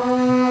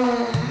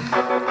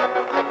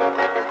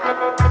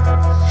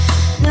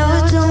 No,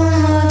 I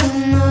don't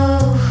wanna know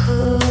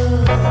who,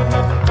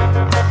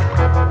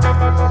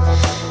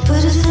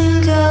 but I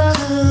think I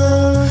could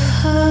love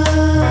her.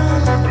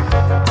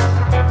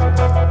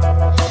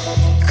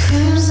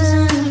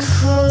 Crimson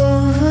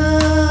Clover.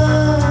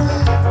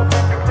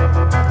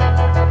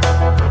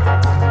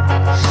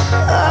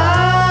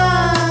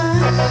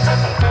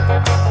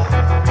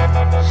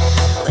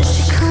 When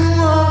she come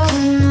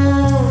walking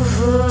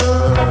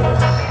over,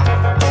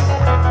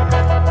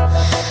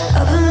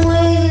 I've been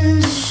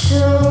waiting to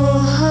show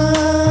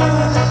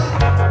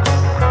her.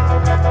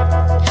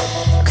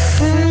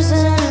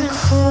 Crimson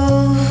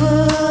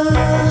Clover.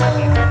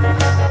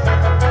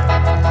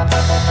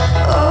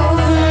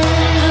 Over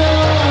and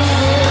over,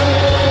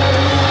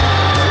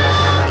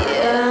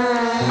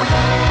 yeah.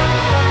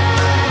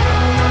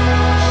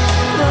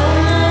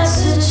 Romance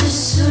is such a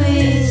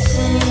sweet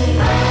thing.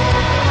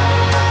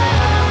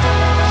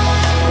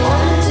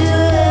 Wanna do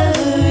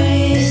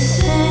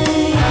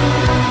everything.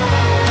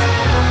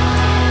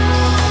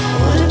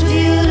 What a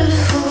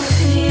beautiful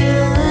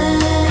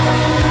feeling.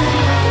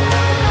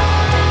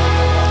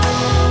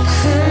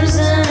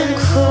 Crimson and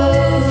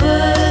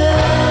Clover.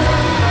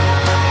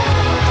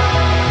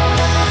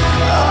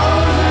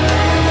 Over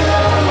and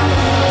over.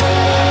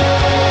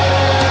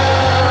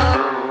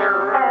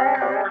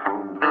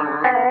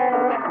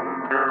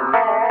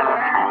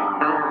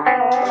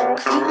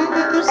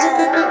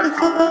 Crimson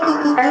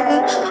Clover.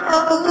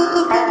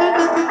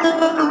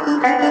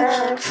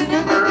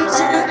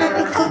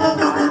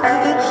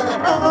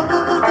 Over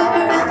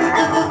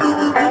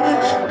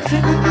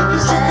and over.